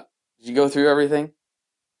else you got? Did you go through everything?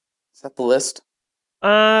 Is that the list?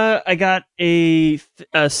 I got a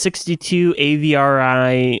 62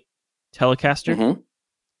 AVRI Telecaster.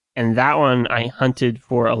 And that one I hunted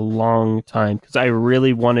for a long time because I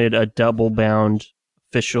really wanted a double-bound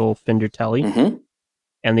official Fender Tele.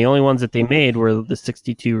 And the only ones that they made were the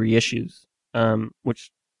 62 reissues,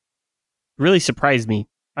 which really surprised me.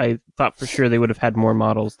 I thought for sure they would have had more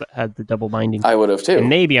models that had the double binding. I would have too. And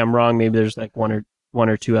maybe I'm wrong. Maybe there's like one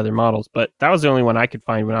or two other models, but that was the only one I could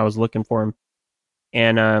find when I was looking for them.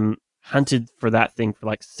 And hunted for that thing for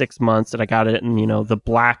like 6 months, and I got it in the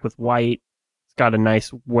black with white. It's got a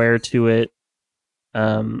nice wear to it.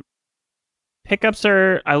 Pickups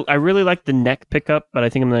are I really like the neck pickup, but I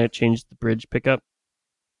think I'm gonna change the bridge pickup.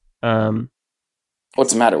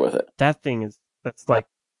 What's the matter with it? That thing that's like,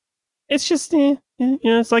 it's just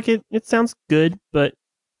it's like it sounds good, but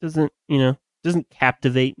doesn't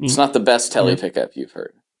captivate me. It's not the best Tele pickup you've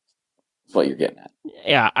heard. That's what you're getting at.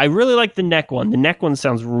 Yeah, I really like the neck one. The neck one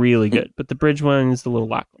sounds really good, but the bridge one is a little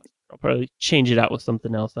lackluster. I'll probably change it out with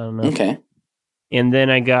something else. I don't know. Okay. And then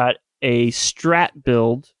I got a Strat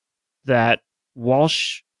build that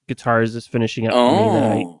Walsh Guitars is finishing up for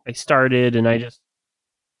me that I started, and I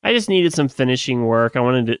just needed some finishing work. I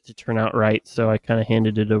wanted it to turn out right, so I kind of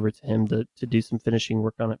handed it over to him to do some finishing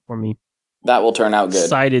work on it for me. That will turn out good.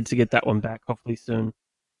 Excited to get that one back, hopefully soon.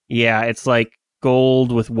 Yeah, it's like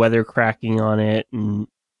gold with weather cracking on it, and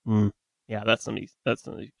yeah, that's something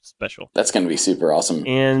special. That's going to be super awesome.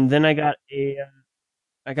 And then I got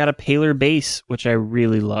a Paler bass, which I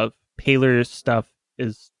really love. Paler's stuff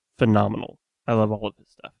is phenomenal. I love all of his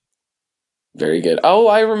stuff. Very good. Oh,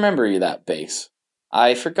 I remember that bass.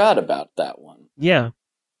 I forgot about that one. Yeah.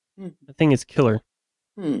 The thing is killer.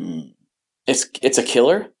 It's a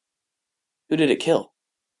killer? Who did it kill?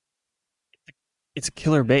 It's a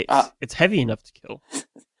killer bass. It's heavy enough to kill.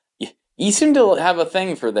 You seem to have a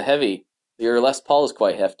thing for the heavy. Your Les Paul is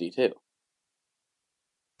quite hefty, too.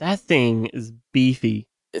 That thing is beefy.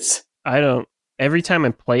 Every time I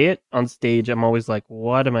play it on stage, I'm always like,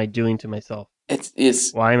 what am I doing to myself?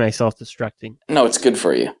 Why am I self-destructing? No, it's good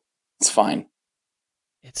for you. It's fine.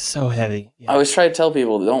 It's so heavy. Yeah. I always try to tell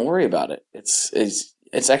people, don't worry about it. It's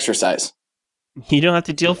exercise. You don't have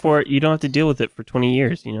to deal for it. You don't have to deal with it for 20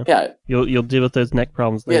 years, Yeah. You'll deal with those neck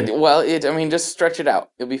problems later. Yeah, well, just stretch it out.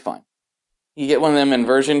 You'll be fine. You get one of them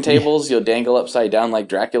inversion tables, you'll dangle upside down like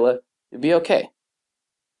Dracula. You'll be okay.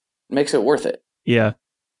 It makes it worth it. Yeah.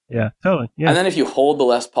 Yeah, totally. Yeah. And then if you hold the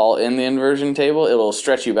Les Paul in the inversion table, it'll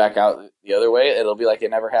stretch you back out the other way. It'll be like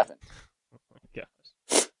it never happened. Oh my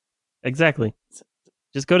gosh. Exactly.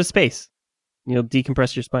 Just go to space. You'll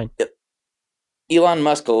decompress your spine. Elon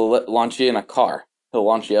Musk will launch you in a car. He'll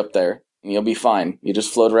launch you up there, and you'll be fine. You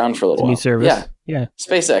just float around for a little while. New service. Yeah.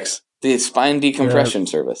 SpaceX, the spine decompression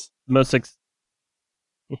service. Most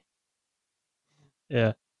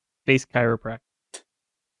yeah. Space chiropractic.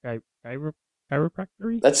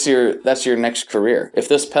 Chiropractory? That's your next career. If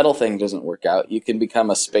this pedal thing doesn't work out, you can become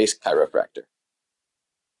a space chiropractor.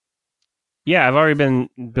 Yeah, I've already been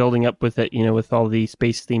building up with it, with all the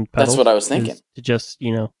space-themed pedals. That's what I was thinking. To just,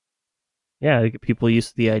 get people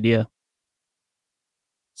used to the idea.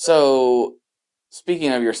 So,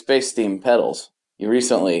 speaking of your space-themed pedals, you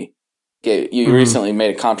recently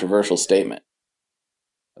made a controversial statement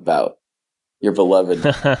about your beloved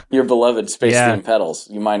space-themed pedals.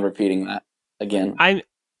 You mind repeating that again?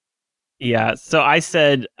 Yeah, so I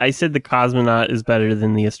said the cosmonaut is better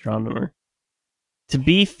than the astronomer. To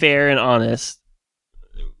be fair and honest,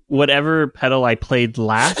 whatever pedal I played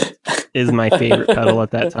last is my favorite pedal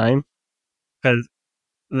at that time. Because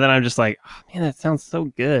then I'm just like, oh, man, that sounds so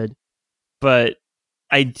good. But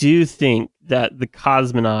I do think that the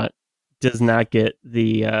cosmonaut does not get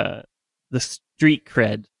the street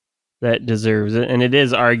cred that it deserves, and it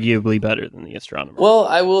is arguably better than the astronomer. Well,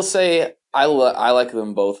 I will say I like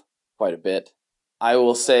them both quite a bit. I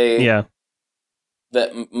will say yeah,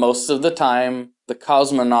 that most of the time the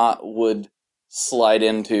cosmonaut would slide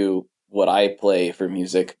into what I play for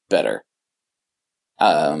music better.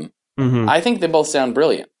 I think they both sound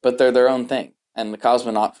brilliant, but they're their own thing. And the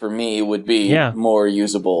cosmonaut for me would be more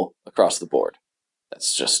usable across the board.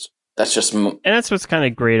 That's just. And that's what's kind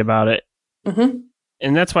of great about it. Mm-hmm.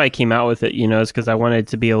 And that's why I came out with it, is because I wanted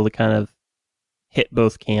to be able to kind of hit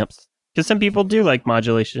both camps. Because some people do like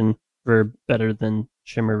modulation verb better than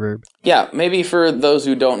shimmer verb. Yeah, maybe for those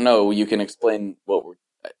who don't know, you can explain what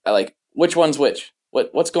I like. Which one's which?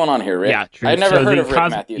 What's going on here, Rick? Yeah, true. I've never heard of Rick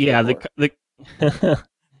Matthews. Yeah, before.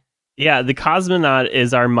 the cosmonaut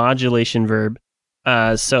is our modulation verb.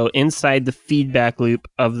 So inside the feedback loop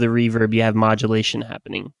of the reverb, you have modulation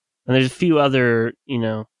happening. And there's a few other,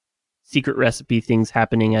 secret recipe things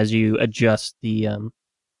happening as you adjust the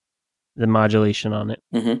modulation on it.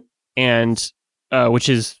 Mm-hmm. And which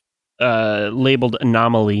is labeled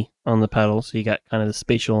anomaly on the pedal. So you got kind of the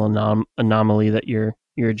spatial anomaly that you're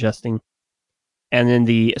adjusting. And then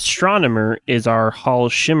the astronomer is our Hall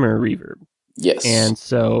shimmer reverb. Yes. And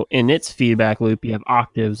so in its feedback loop, you have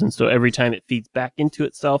octaves. And so every time it feeds back into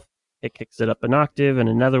itself, it kicks it up an octave and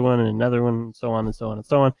another one, and so on and so on and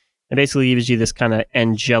so on. And basically gives you this kind of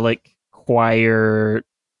angelic choir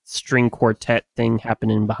string quartet thing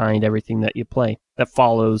happening behind everything that you play that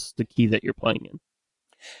follows the key that you're playing in.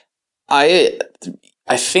 I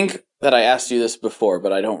think that I asked you this before,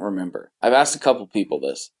 but I don't remember. I've asked a couple people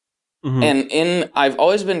this. Mm-hmm. And I've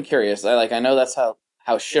always been curious. I know that's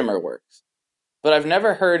how shimmer works. But I've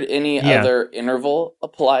never heard any other interval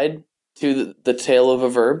applied to the tail of a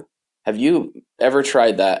verb. Have you ever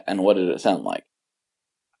tried that, and what did it sound like?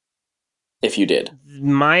 If you did.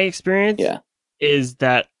 My experience is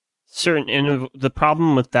that the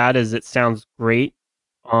problem with that is it sounds great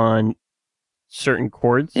on certain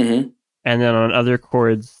chords, mm-hmm. and then on other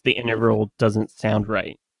chords, the interval doesn't sound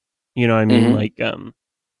right. You know what I mean? Mm-hmm. Like,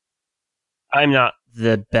 I'm not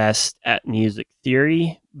the best at music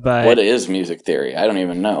theory, but... What is music theory? I don't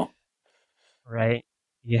even know. Right?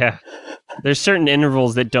 Yeah. There's certain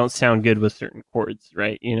intervals that don't sound good with certain chords,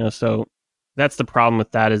 right? So that's the problem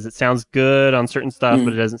with that, is it sounds good on certain stuff,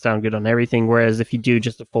 but it doesn't sound good on everything. Whereas if you do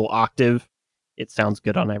just a full octave, it sounds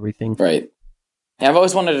good on everything. Right. Yeah, I've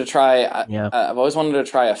always wanted to try... I've always wanted to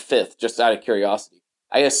try a fifth, just out of curiosity.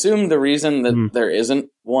 I assume the reason that there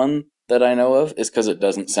isn't one that I know of is because it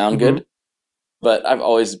doesn't sound good. But I've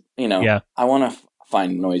always, I want to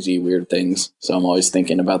find noisy, weird things. So I'm always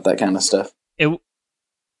thinking about that kind of stuff. It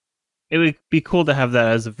would be cool to have that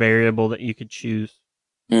as a variable that you could choose.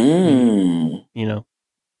 The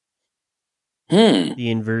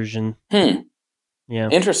inversion. Yeah.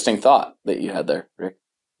 Interesting thought that you had there, Rick.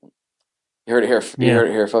 You heard it here. You heard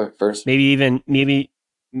it here first. Maybe even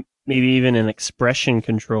an expression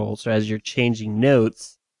control. So as you're changing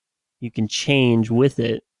notes, you can change with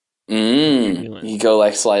it. You go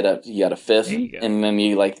slide up. You got a fifth, and then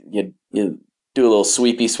you do a little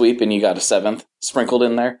sweepy sweep, and you got a seventh sprinkled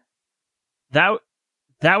in there. That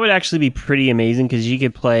would actually be pretty amazing, because you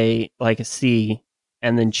could play like a C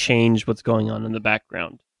and then change what's going on in the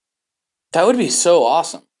background. That would be so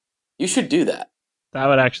awesome. You should do that. That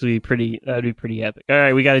would actually be pretty. That would be pretty epic. All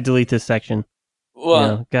right, we got to delete this section.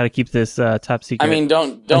 Well, got to keep this top secret.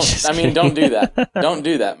 Don't do that. Don't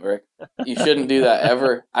do that, Rick. You shouldn't do that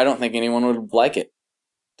ever. I don't think anyone would like it.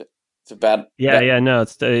 It's a bad. No,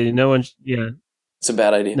 it's no one. It's a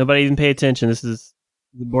bad idea. Nobody even pay attention. This is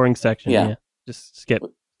the boring section. Yeah. Just skip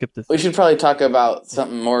this. We should probably talk about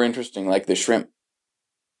something more interesting, like the shrimp.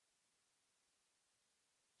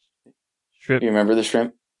 Shrimp. You remember the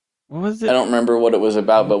shrimp? What was it? I don't remember what it was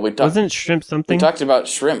about, but wasn't shrimp something? We talked about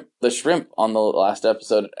the shrimp on the last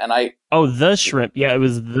episode, and the shrimp. Yeah, it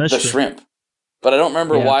was the shrimp. But I don't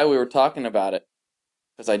remember why we were talking about it,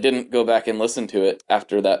 because I didn't go back and listen to it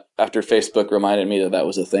after Facebook reminded me that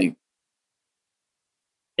was a thing.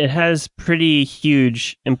 It has pretty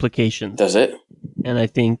huge implications. Does it? And I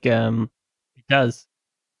think it does.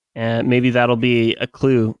 And maybe that'll be a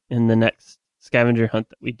clue in the next scavenger hunt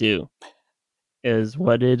that we do. Is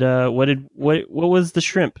what was the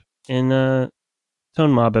shrimp in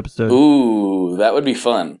Tone Mob episode? Ooh, that would be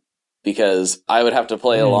fun. because I would have to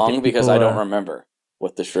play Yeah, along get because people, I don't remember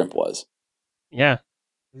what the shrimp was. Yeah,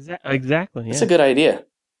 exactly. That's Yeah, a good idea.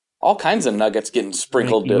 All kinds of nuggets getting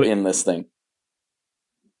sprinkled you would- in this thing.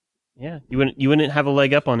 yeah. You wouldn't have a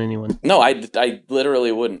leg up on anyone. No, I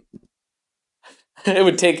literally wouldn't. It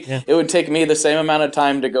would take Yeah. it would take me the same amount of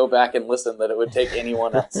time to go back and listen that it would take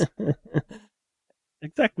anyone else.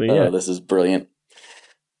 Exactly. Oh, Yeah. this is brilliant.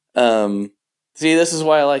 See, this is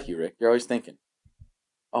why I like you, Rick. You're always thinking.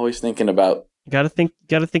 Always thinking about Got to think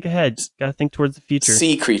ahead. Got to think towards the future.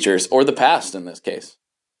 sea creatures, or the past in this case.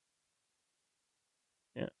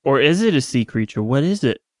 Yeah. Or is it a sea creature? What is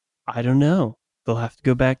it? I don't know. They'll have to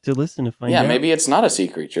go back to listen to find out. Yeah, maybe it's not a sea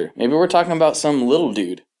creature. Maybe we're talking about some little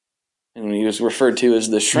dude, and he was referred to as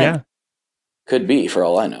the shrimp. Yeah. Could be, for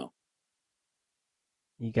all I know.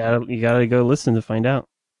 You gotta go listen to find out.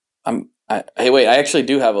 Hey, wait! I actually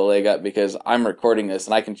do have a leg up because I'm recording this,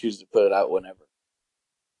 and I can choose to put it out whenever.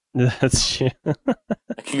 That's true.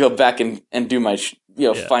 I can go back and do my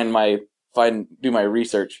Yeah. do my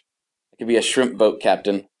research. I could be a shrimp boat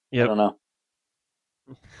captain. Yep. I don't know.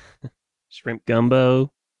 Shrimp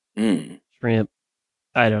gumbo, Mm. shrimp.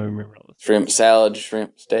 I don't remember all Shrimp salad,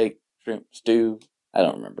 shrimp steak, shrimp stew. I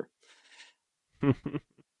don't remember. this.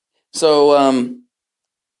 So,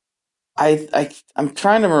 I'm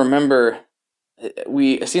trying to remember.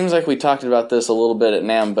 It seems like we talked about this a little bit at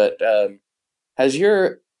NAMM, but has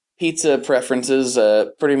your pizza preferences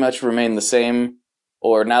pretty much remained the same,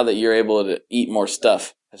 or now that you're able to eat more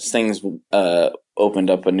stuff, has things opened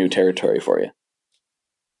up a new territory for you?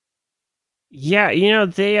 Yeah,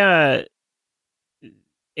 they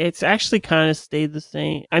it's actually kind of stayed the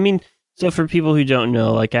same. I mean, so for people who don't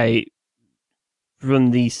know, like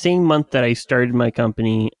from the same month that I started my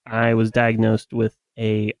company, I was diagnosed with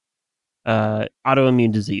a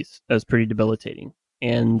autoimmune disease that was pretty debilitating.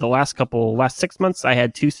 And the last 6 months, I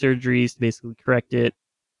had 2 surgeries to basically correct it,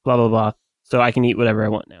 blah, blah, blah. So I can eat whatever I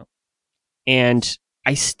want now. And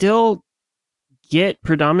I still get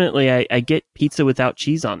predominantly, I get pizza without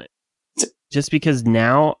cheese on it. Just because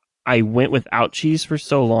now I went without cheese for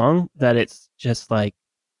so long that it's just like,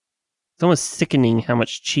 it's almost sickening how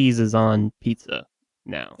much cheese is on pizza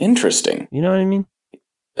now. Interesting. You know what I mean?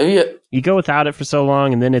 Yeah. You go without it for so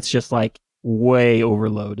long, and then it's just like way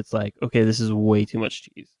overload. It's like, okay, this is way too much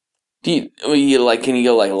cheese. Can you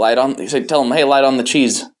go like light on? So tell them, hey, light on the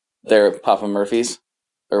cheese there at Papa Murphy's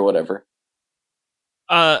or whatever.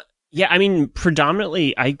 Yeah, I mean,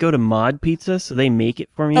 predominantly I go to Mod Pizza, so they make it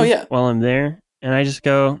for me Oh, yeah. while I'm there, and I just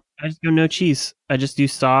go no cheese. I just do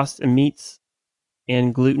sauce and meats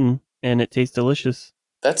and gluten, and it tastes delicious.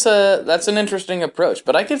 That's an interesting approach,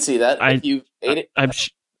 but I could see that if you ate it.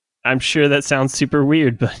 I'm sure that sounds super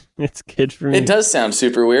weird, but it's good for me. It does sound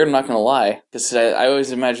super weird. I'm not gonna lie, because I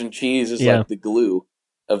always imagine cheese is like the glue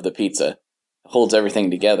of the pizza, it holds everything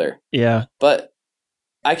together. Yeah, but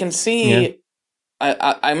I can see. Yeah.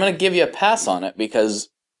 I'm gonna give you a pass on it because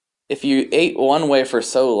if you ate one way for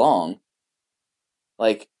so long,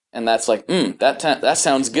 like, and that's like, that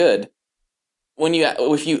sounds good.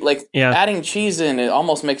 If you adding cheese in, it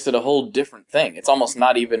almost makes it a whole different thing. It's almost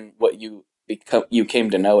not even what you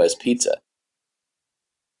came to know as pizza.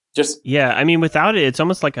 I mean, without it, it's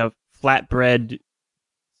almost like a flatbread,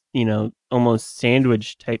 almost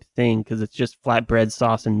sandwich type thing because it's just flatbread,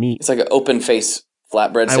 sauce, and meat. It's like an open face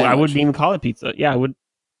flatbread sandwich. I wouldn't even call it pizza. Yeah, I would.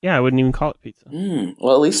 Yeah, I wouldn't even call it pizza.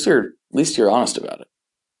 Well, at least you're honest about it.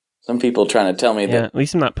 Some people trying to tell me that. At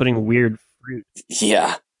least I'm not putting weird fruit.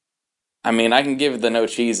 Yeah. I mean, I can give the no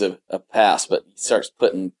cheese a pass, but he starts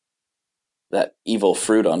putting that evil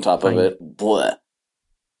fruit on top of it. Bleh.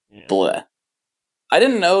 Yeah. Bleh. I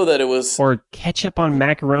didn't know that it was... Or ketchup on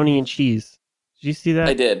macaroni and cheese. Did you see that?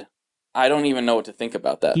 I did. I don't even know what to think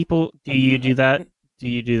about that. People, do you do that? Do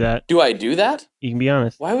you do that? Do I do that? You can be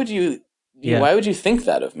honest. Why would you think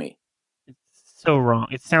that of me? It's so wrong.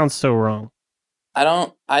 It sounds so wrong.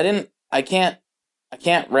 I can't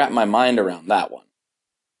wrap my mind around that one.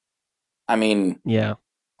 I mean, yeah.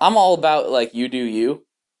 I'm all about like you do you.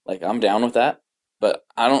 Like I'm down with that. But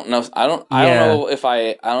I don't know if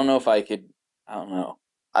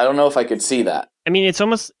I could see that. I mean, it's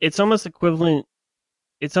almost equivalent.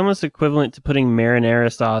 It's almost equivalent to putting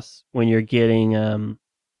marinara sauce when you're getting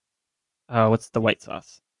what's the white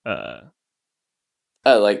sauce?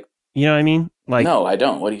 Like, you know what I mean? Like, no, I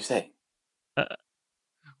don't. What do you say?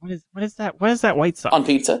 What is that? What is that white sauce on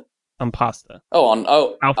pizza? On pasta?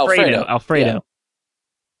 Alfredo. Yeah.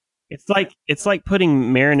 It's like putting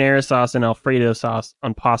marinara sauce and Alfredo sauce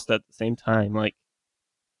on pasta at the same time. Like,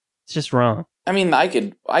 it's just wrong. I mean, I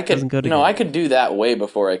could do that way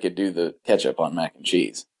before I could do the ketchup on mac and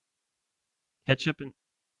cheese. Ketchup and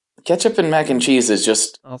ketchup and mac and cheese is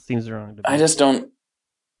just. All seems wrong to me. I just don't.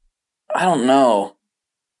 I don't know.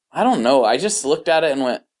 I just looked at it and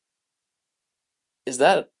went, "Is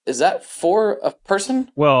that for a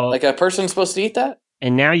person? Well, Like a person supposed to eat that?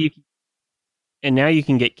 and now you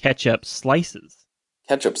can get ketchup slices.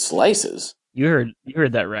 Ketchup slices? You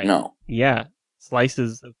heard that right. No. Yeah,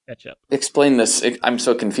 slices of ketchup. Explain this. I'm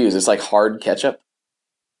so confused. It's like hard ketchup.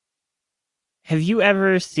 Have you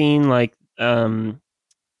ever seen like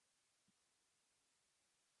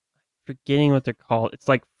forgetting what they're called? It's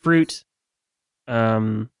like fruit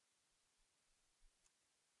it's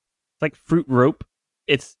like fruit rope.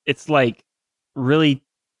 It's like really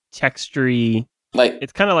textury. Like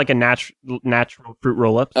It's kind of like a natural fruit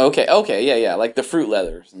roll-ups. okay, yeah, like the fruit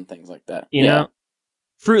leathers and things like that. You know?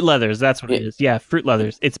 Fruit leathers, that's what it Yeah. is. Yeah, fruit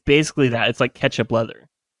leathers. It's basically that. It's like ketchup leather.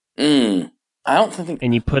 I don't think.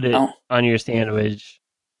 And you put it Oh. on your sandwich.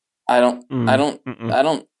 I don't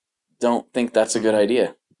Mm-mm. think that's a good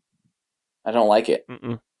idea. I don't like it.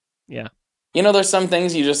 Mm-mm. Yeah. You know, there's some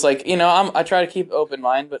things you just like. You know, I try to keep open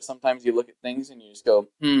mind, but sometimes you look at things and you just go,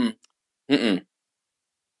 mm-mm.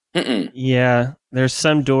 Yeah, there's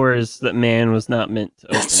some doors that man was not meant to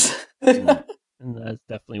open. I And that's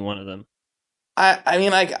definitely one of them.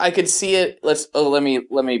 mean, I could see it. Let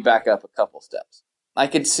me back up a couple steps. I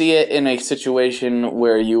could see it in a situation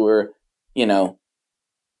where you were, you know,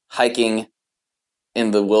 hiking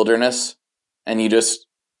in the wilderness, and you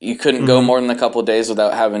couldn't go Mhm. more than a couple of days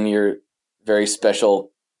without having your very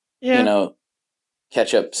special, Yeah. you know,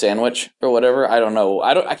 ketchup sandwich or whatever. I don't know.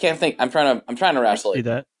 I can't think. I'm trying to see rationalize.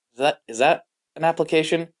 that. Is that an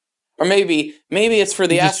application? Or maybe it's for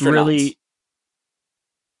the You just astronauts. really-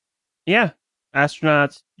 Yeah.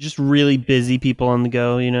 Astronauts, just really busy people on the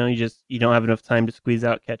go, you know, you don't have enough time to squeeze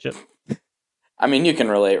out ketchup. I mean, you can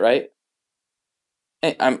relate, right?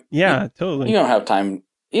 Yeah, totally. You don't have time.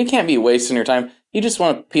 You can't be wasting your time. You just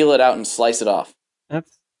want to peel it out and slice it off.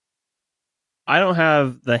 I don't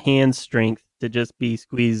have the hand strength to just be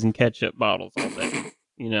squeezing ketchup bottles all day,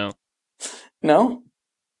 you know. No?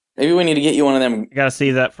 Maybe we need to get you one of them. I gotta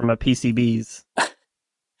see that from a PCBs.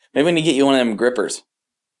 Maybe we need to get you one of them grippers.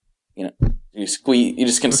 You know, you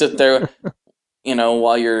just can sit there, you know,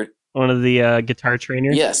 while you're. One of the guitar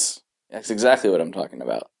trainers. Yes, that's exactly what I'm talking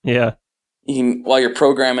about. Yeah. While you're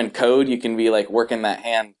programming code, you can be like working that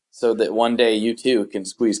hand so that one day you too can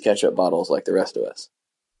squeeze ketchup bottles like the rest of us.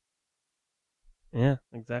 Yeah,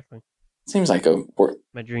 exactly. Seems like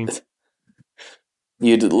My dream.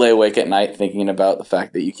 you'd lay awake at night thinking about the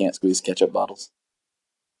fact that you can't squeeze ketchup bottles.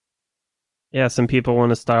 Yeah, some people want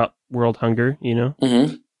to stop world hunger, you know?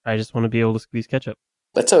 Mm-hmm. I just want to be able to squeeze ketchup.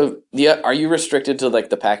 Are you restricted to like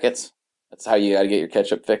the packets? That's how you got to get your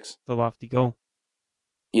ketchup fix. The lofty goal.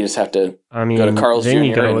 You just have to. I mean, Go to Carl's then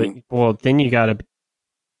you Jr. go. and- Well, then you gotta.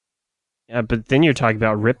 Yeah, but then you're talking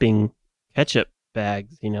about ripping ketchup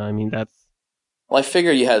bags. You know, I mean that's Well, I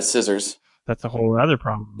figured you had scissors. a whole other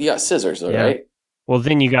problem. You got scissors, though, Yeah. right? Well,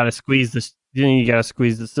 then you gotta squeeze the. Then you gotta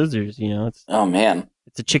squeeze the scissors. You know, Oh man.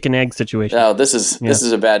 it's a chicken egg situation. No, this is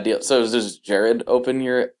Yeah. a bad deal. So does Jared open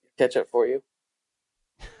your ketchup for you?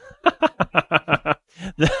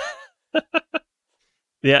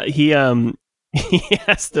 Yeah, he he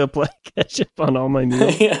has to apply ketchup on all my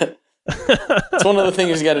meals. Yeah. It's one of the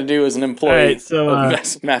things you got to do as an employee All right, so,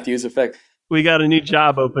 of Matthew's Effect. We got a new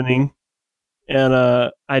job opening, and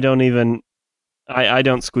I don't even I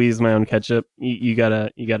don't squeeze my own ketchup. You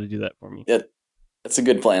gotta do that for me. That's a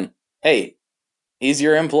good plan. Hey, he's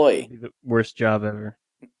your employee. It'd be the worst job ever.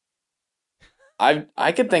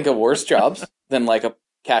 I could think of worse jobs than like a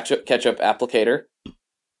ketchup applicator.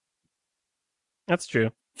 That's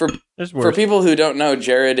true. There's For worse. people who don't know,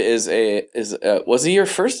 Jared was he your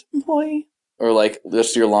first employee or like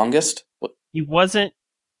just your longest? He wasn't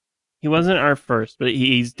our first, but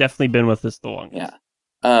he's definitely been with us the longest.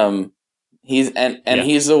 Yeah. He's Yeah.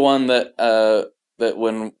 he's the one that that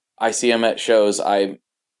when I see him at shows, I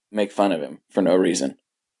make fun of him for no reason,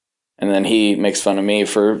 and then he makes fun of me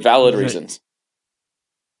for valid Right. reasons.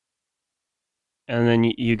 And then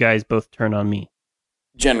you guys both turn on me.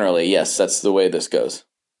 Generally, yes, that's the way this goes.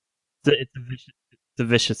 It's a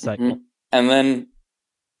vicious cycle. Mhm. And then,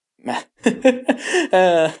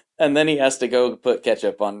 and then he has to go put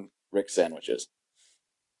ketchup on Rick's sandwiches.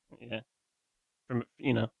 Yeah.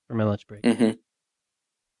 For my lunch break. Mm-hmm.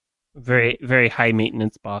 Very, very high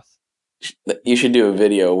maintenance boss. You should do a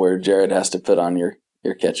video where Jared has to put on your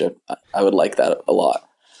ketchup. I would like that a lot.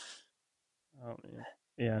 Oh man.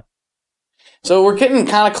 Yeah. So we're getting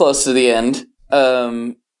kind of close to the end.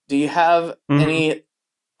 Do you have Mhm. any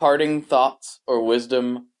parting thoughts or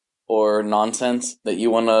wisdom or nonsense that you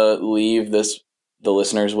want to leave this the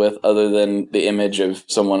listeners with, other than the image of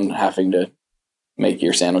someone having to make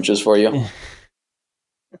your sandwiches for you?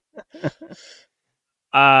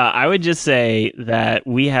 I would just say that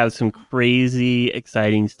we have some crazy,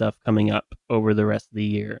 exciting stuff coming up over the rest of the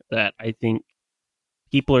year that I think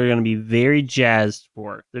people are going to be very jazzed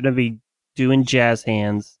for. They're going to be doing jazz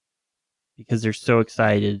hands because they're so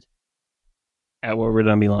excited at what we're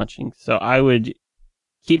going to be launching. So I would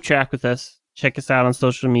keep track with us. Check us out on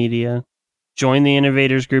social media. Join the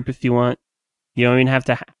Innovators group if you want. You don't even have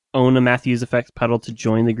to own a Matthews Effects pedal to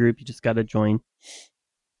join the group. You just got to join.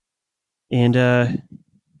 And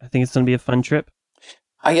I think it's going to be a fun trip.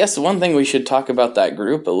 I guess one thing we should talk about that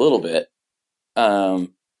group a little bit.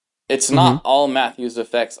 It's not all Matthews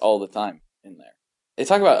Effects all the time in there. They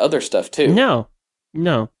talk about other stuff too.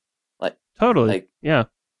 No. Like Totally. Yeah.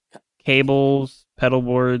 Cables, pedal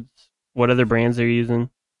boards, what other brands they're using.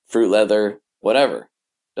 Fruit leather, whatever.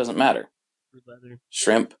 Doesn't matter. Fruit leather.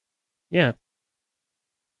 Shrimp. Yeah.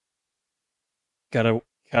 Gotta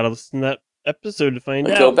listen to that episode to find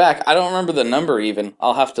out. Go back. I don't remember the number even.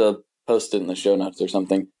 I'll have to post it in the show notes or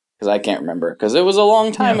something because I can't remember. Because it was a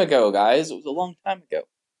long time ago, guys. It was a long time ago.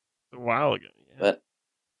 A while ago. Yeah. But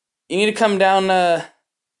you need to come down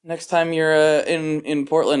next time you're in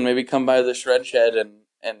Portland. Maybe come by the shred shed and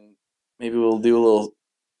maybe we'll do a little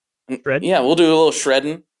shred. Yeah, we'll do a little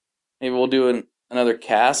shredding. Maybe we'll do another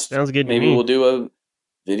cast. Sounds good. Maybe we'll do a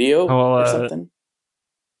video or something.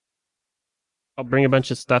 I'll bring a bunch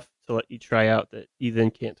of stuff to let you try out that you then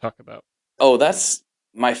can't talk about. Oh, that's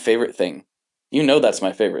my favorite thing. You know that's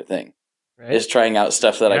my favorite thing. Right? Is trying out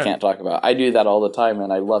stuff that I can't talk about. I do that all the time,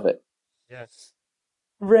 and I love it. Yes.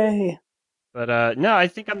 Ray. But no, I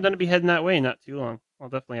think I'm going to be heading that way not too long. I'll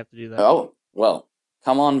definitely have to do that. Oh, well,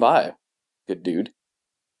 come on by, good dude.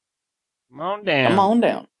 Come on down. Come on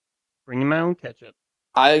down. Bring my own ketchup.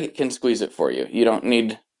 I can squeeze it for you. You don't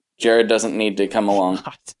need... Jared doesn't need to come along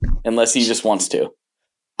unless he just wants to.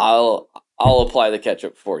 I'll apply the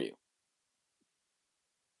ketchup for you.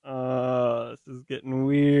 This is getting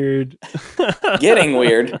weird. Getting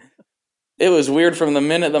weird. It was weird from the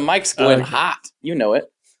minute the mic's going hot. You know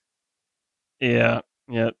it. Yeah.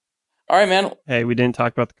 Yep. All right, man. Hey, we didn't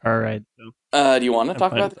talk about the car ride. So do you want to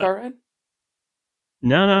talk about the car ride?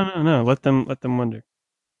 No. Let them wonder.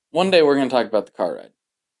 One day we're going to talk about the car ride.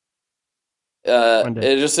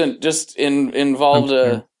 It just involved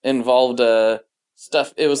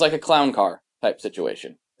stuff. It was like a clown car type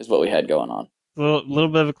situation is what we had going on. A little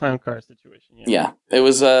bit of a clown car situation. Yeah. It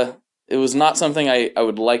was not something I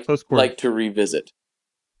would like to revisit.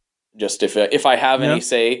 Just if I have any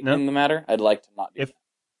say in the matter, I'd like to not do that.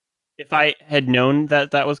 If I had known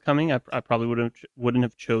that was coming, I probably wouldn't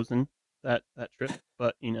have chosen that trip.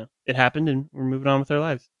 But it happened, and we're moving on with our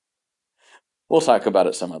lives. We'll talk about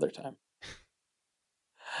it some other time.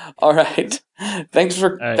 All right. Thanks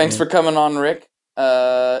for coming on, Rick.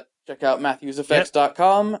 Check out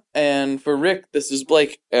MatthewsEffects.com. Yep. And for Rick, this is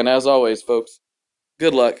Blake. And as always, folks,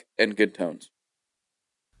 good luck and good tones.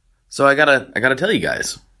 So I gotta tell you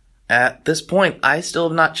guys, at this point, I still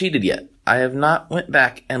have not cheated yet. I have not went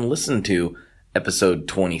back and listened to episode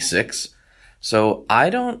 26. So I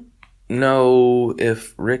don't know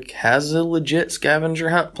if Rick has a legit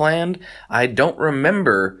scavenger hunt planned. I don't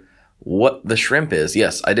remember what the shrimp is.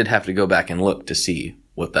 Yes, I did have to go back and look to see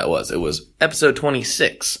what that was. It was episode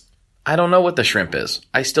 26. I don't know what the shrimp is.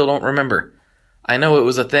 I still don't remember. I know it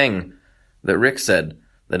was a thing that Rick said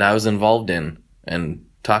that I was involved in and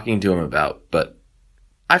talking to him about, but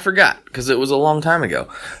I forgot because it was a long time ago.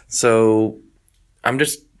 So I'm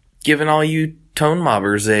just giving all you tone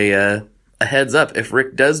mobbers a heads up. If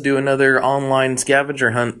Rick does do another online scavenger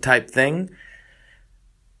hunt type thing,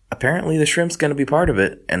 apparently the shrimp's going to be part of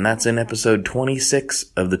it, and that's in episode 26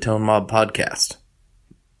 of the Tone Mob podcast.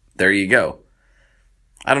 There you go.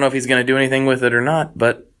 I don't know if he's going to do anything with it or not,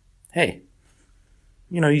 but hey,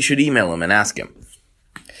 you should email him and ask him.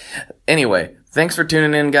 Anyway, thanks for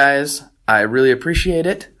tuning in, guys. I really appreciate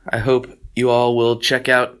it. I hope you all will check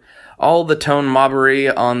out all the tone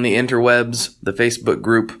mobbery on the interwebs, the Facebook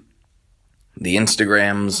group, the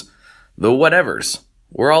Instagrams, the whatevers.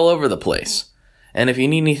 We're all over the place. And if you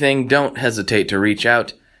need anything, don't hesitate to reach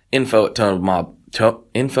out. Info at tonemob.com,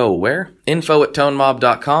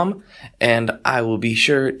 and I will be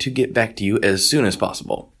sure to get back to you as soon as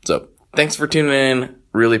possible. So, thanks for tuning in.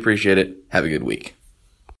 Really appreciate it. Have a good week.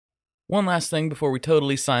 One last thing before we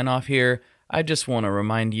totally sign off here. I just want to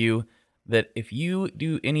remind you that if you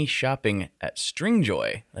do any shopping at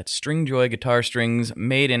Stringjoy, that's Stringjoy guitar strings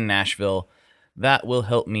made in Nashville, that will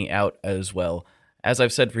help me out as well. As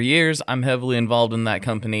I've said for years, I'm heavily involved in that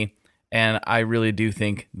company, and I really do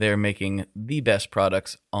think they're making the best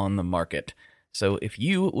products on the market. So if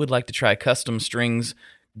you would like to try custom strings,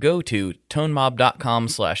 go to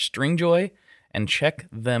tonemob.com/stringjoy and check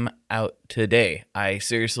them out today. I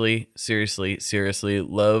seriously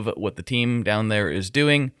love what the team down there is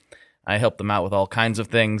doing. I help them out with all kinds of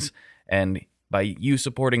things, and by you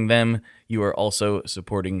supporting them, you are also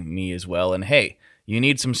supporting me as well. And hey, you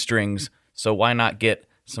need some strings, so why not get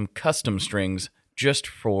some custom strings just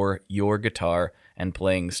for your guitar and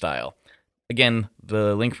playing style? Again,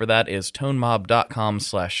 the link for that is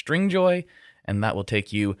tonemob.com/stringjoy, and that will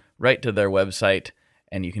take you right to their website,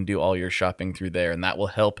 and you can do all your shopping through there, and that will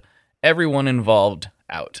help everyone involved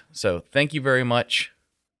out. So thank you very much.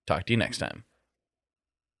 Talk to you next time.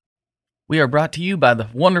 We are brought to you by the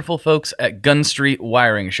wonderful folks at Gun Street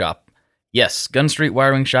Wiring Shop. Yes, Gun Street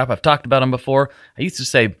Wiring Shop. I've talked about them before. I used to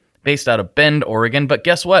say based out of Bend, Oregon, but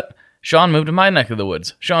guess what? Sean moved to my neck of the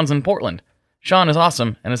woods. Sean's in Portland. Sean is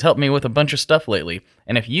awesome and has helped me with a bunch of stuff lately.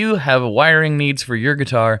 And if you have wiring needs for your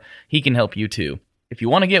guitar, he can help you too. If you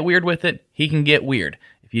want to get weird with it, he can get weird.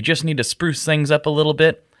 If you just need to spruce things up a little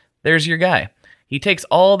bit, there's your guy. He takes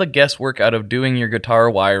all the guesswork out of doing your guitar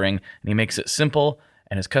wiring, and he makes it simple,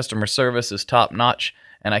 and his customer service is top-notch,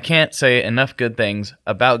 and I can't say enough good things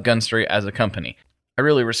about Gun Street as a company. I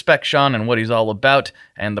really respect Sean and what he's all about,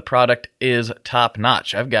 and the product is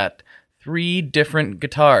top-notch. I've got 3 different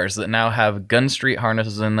guitars that now have Gun Street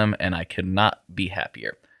harnesses in them, and I could not be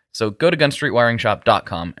happier. So go to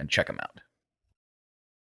gunstreetwiringshop.com and check them out.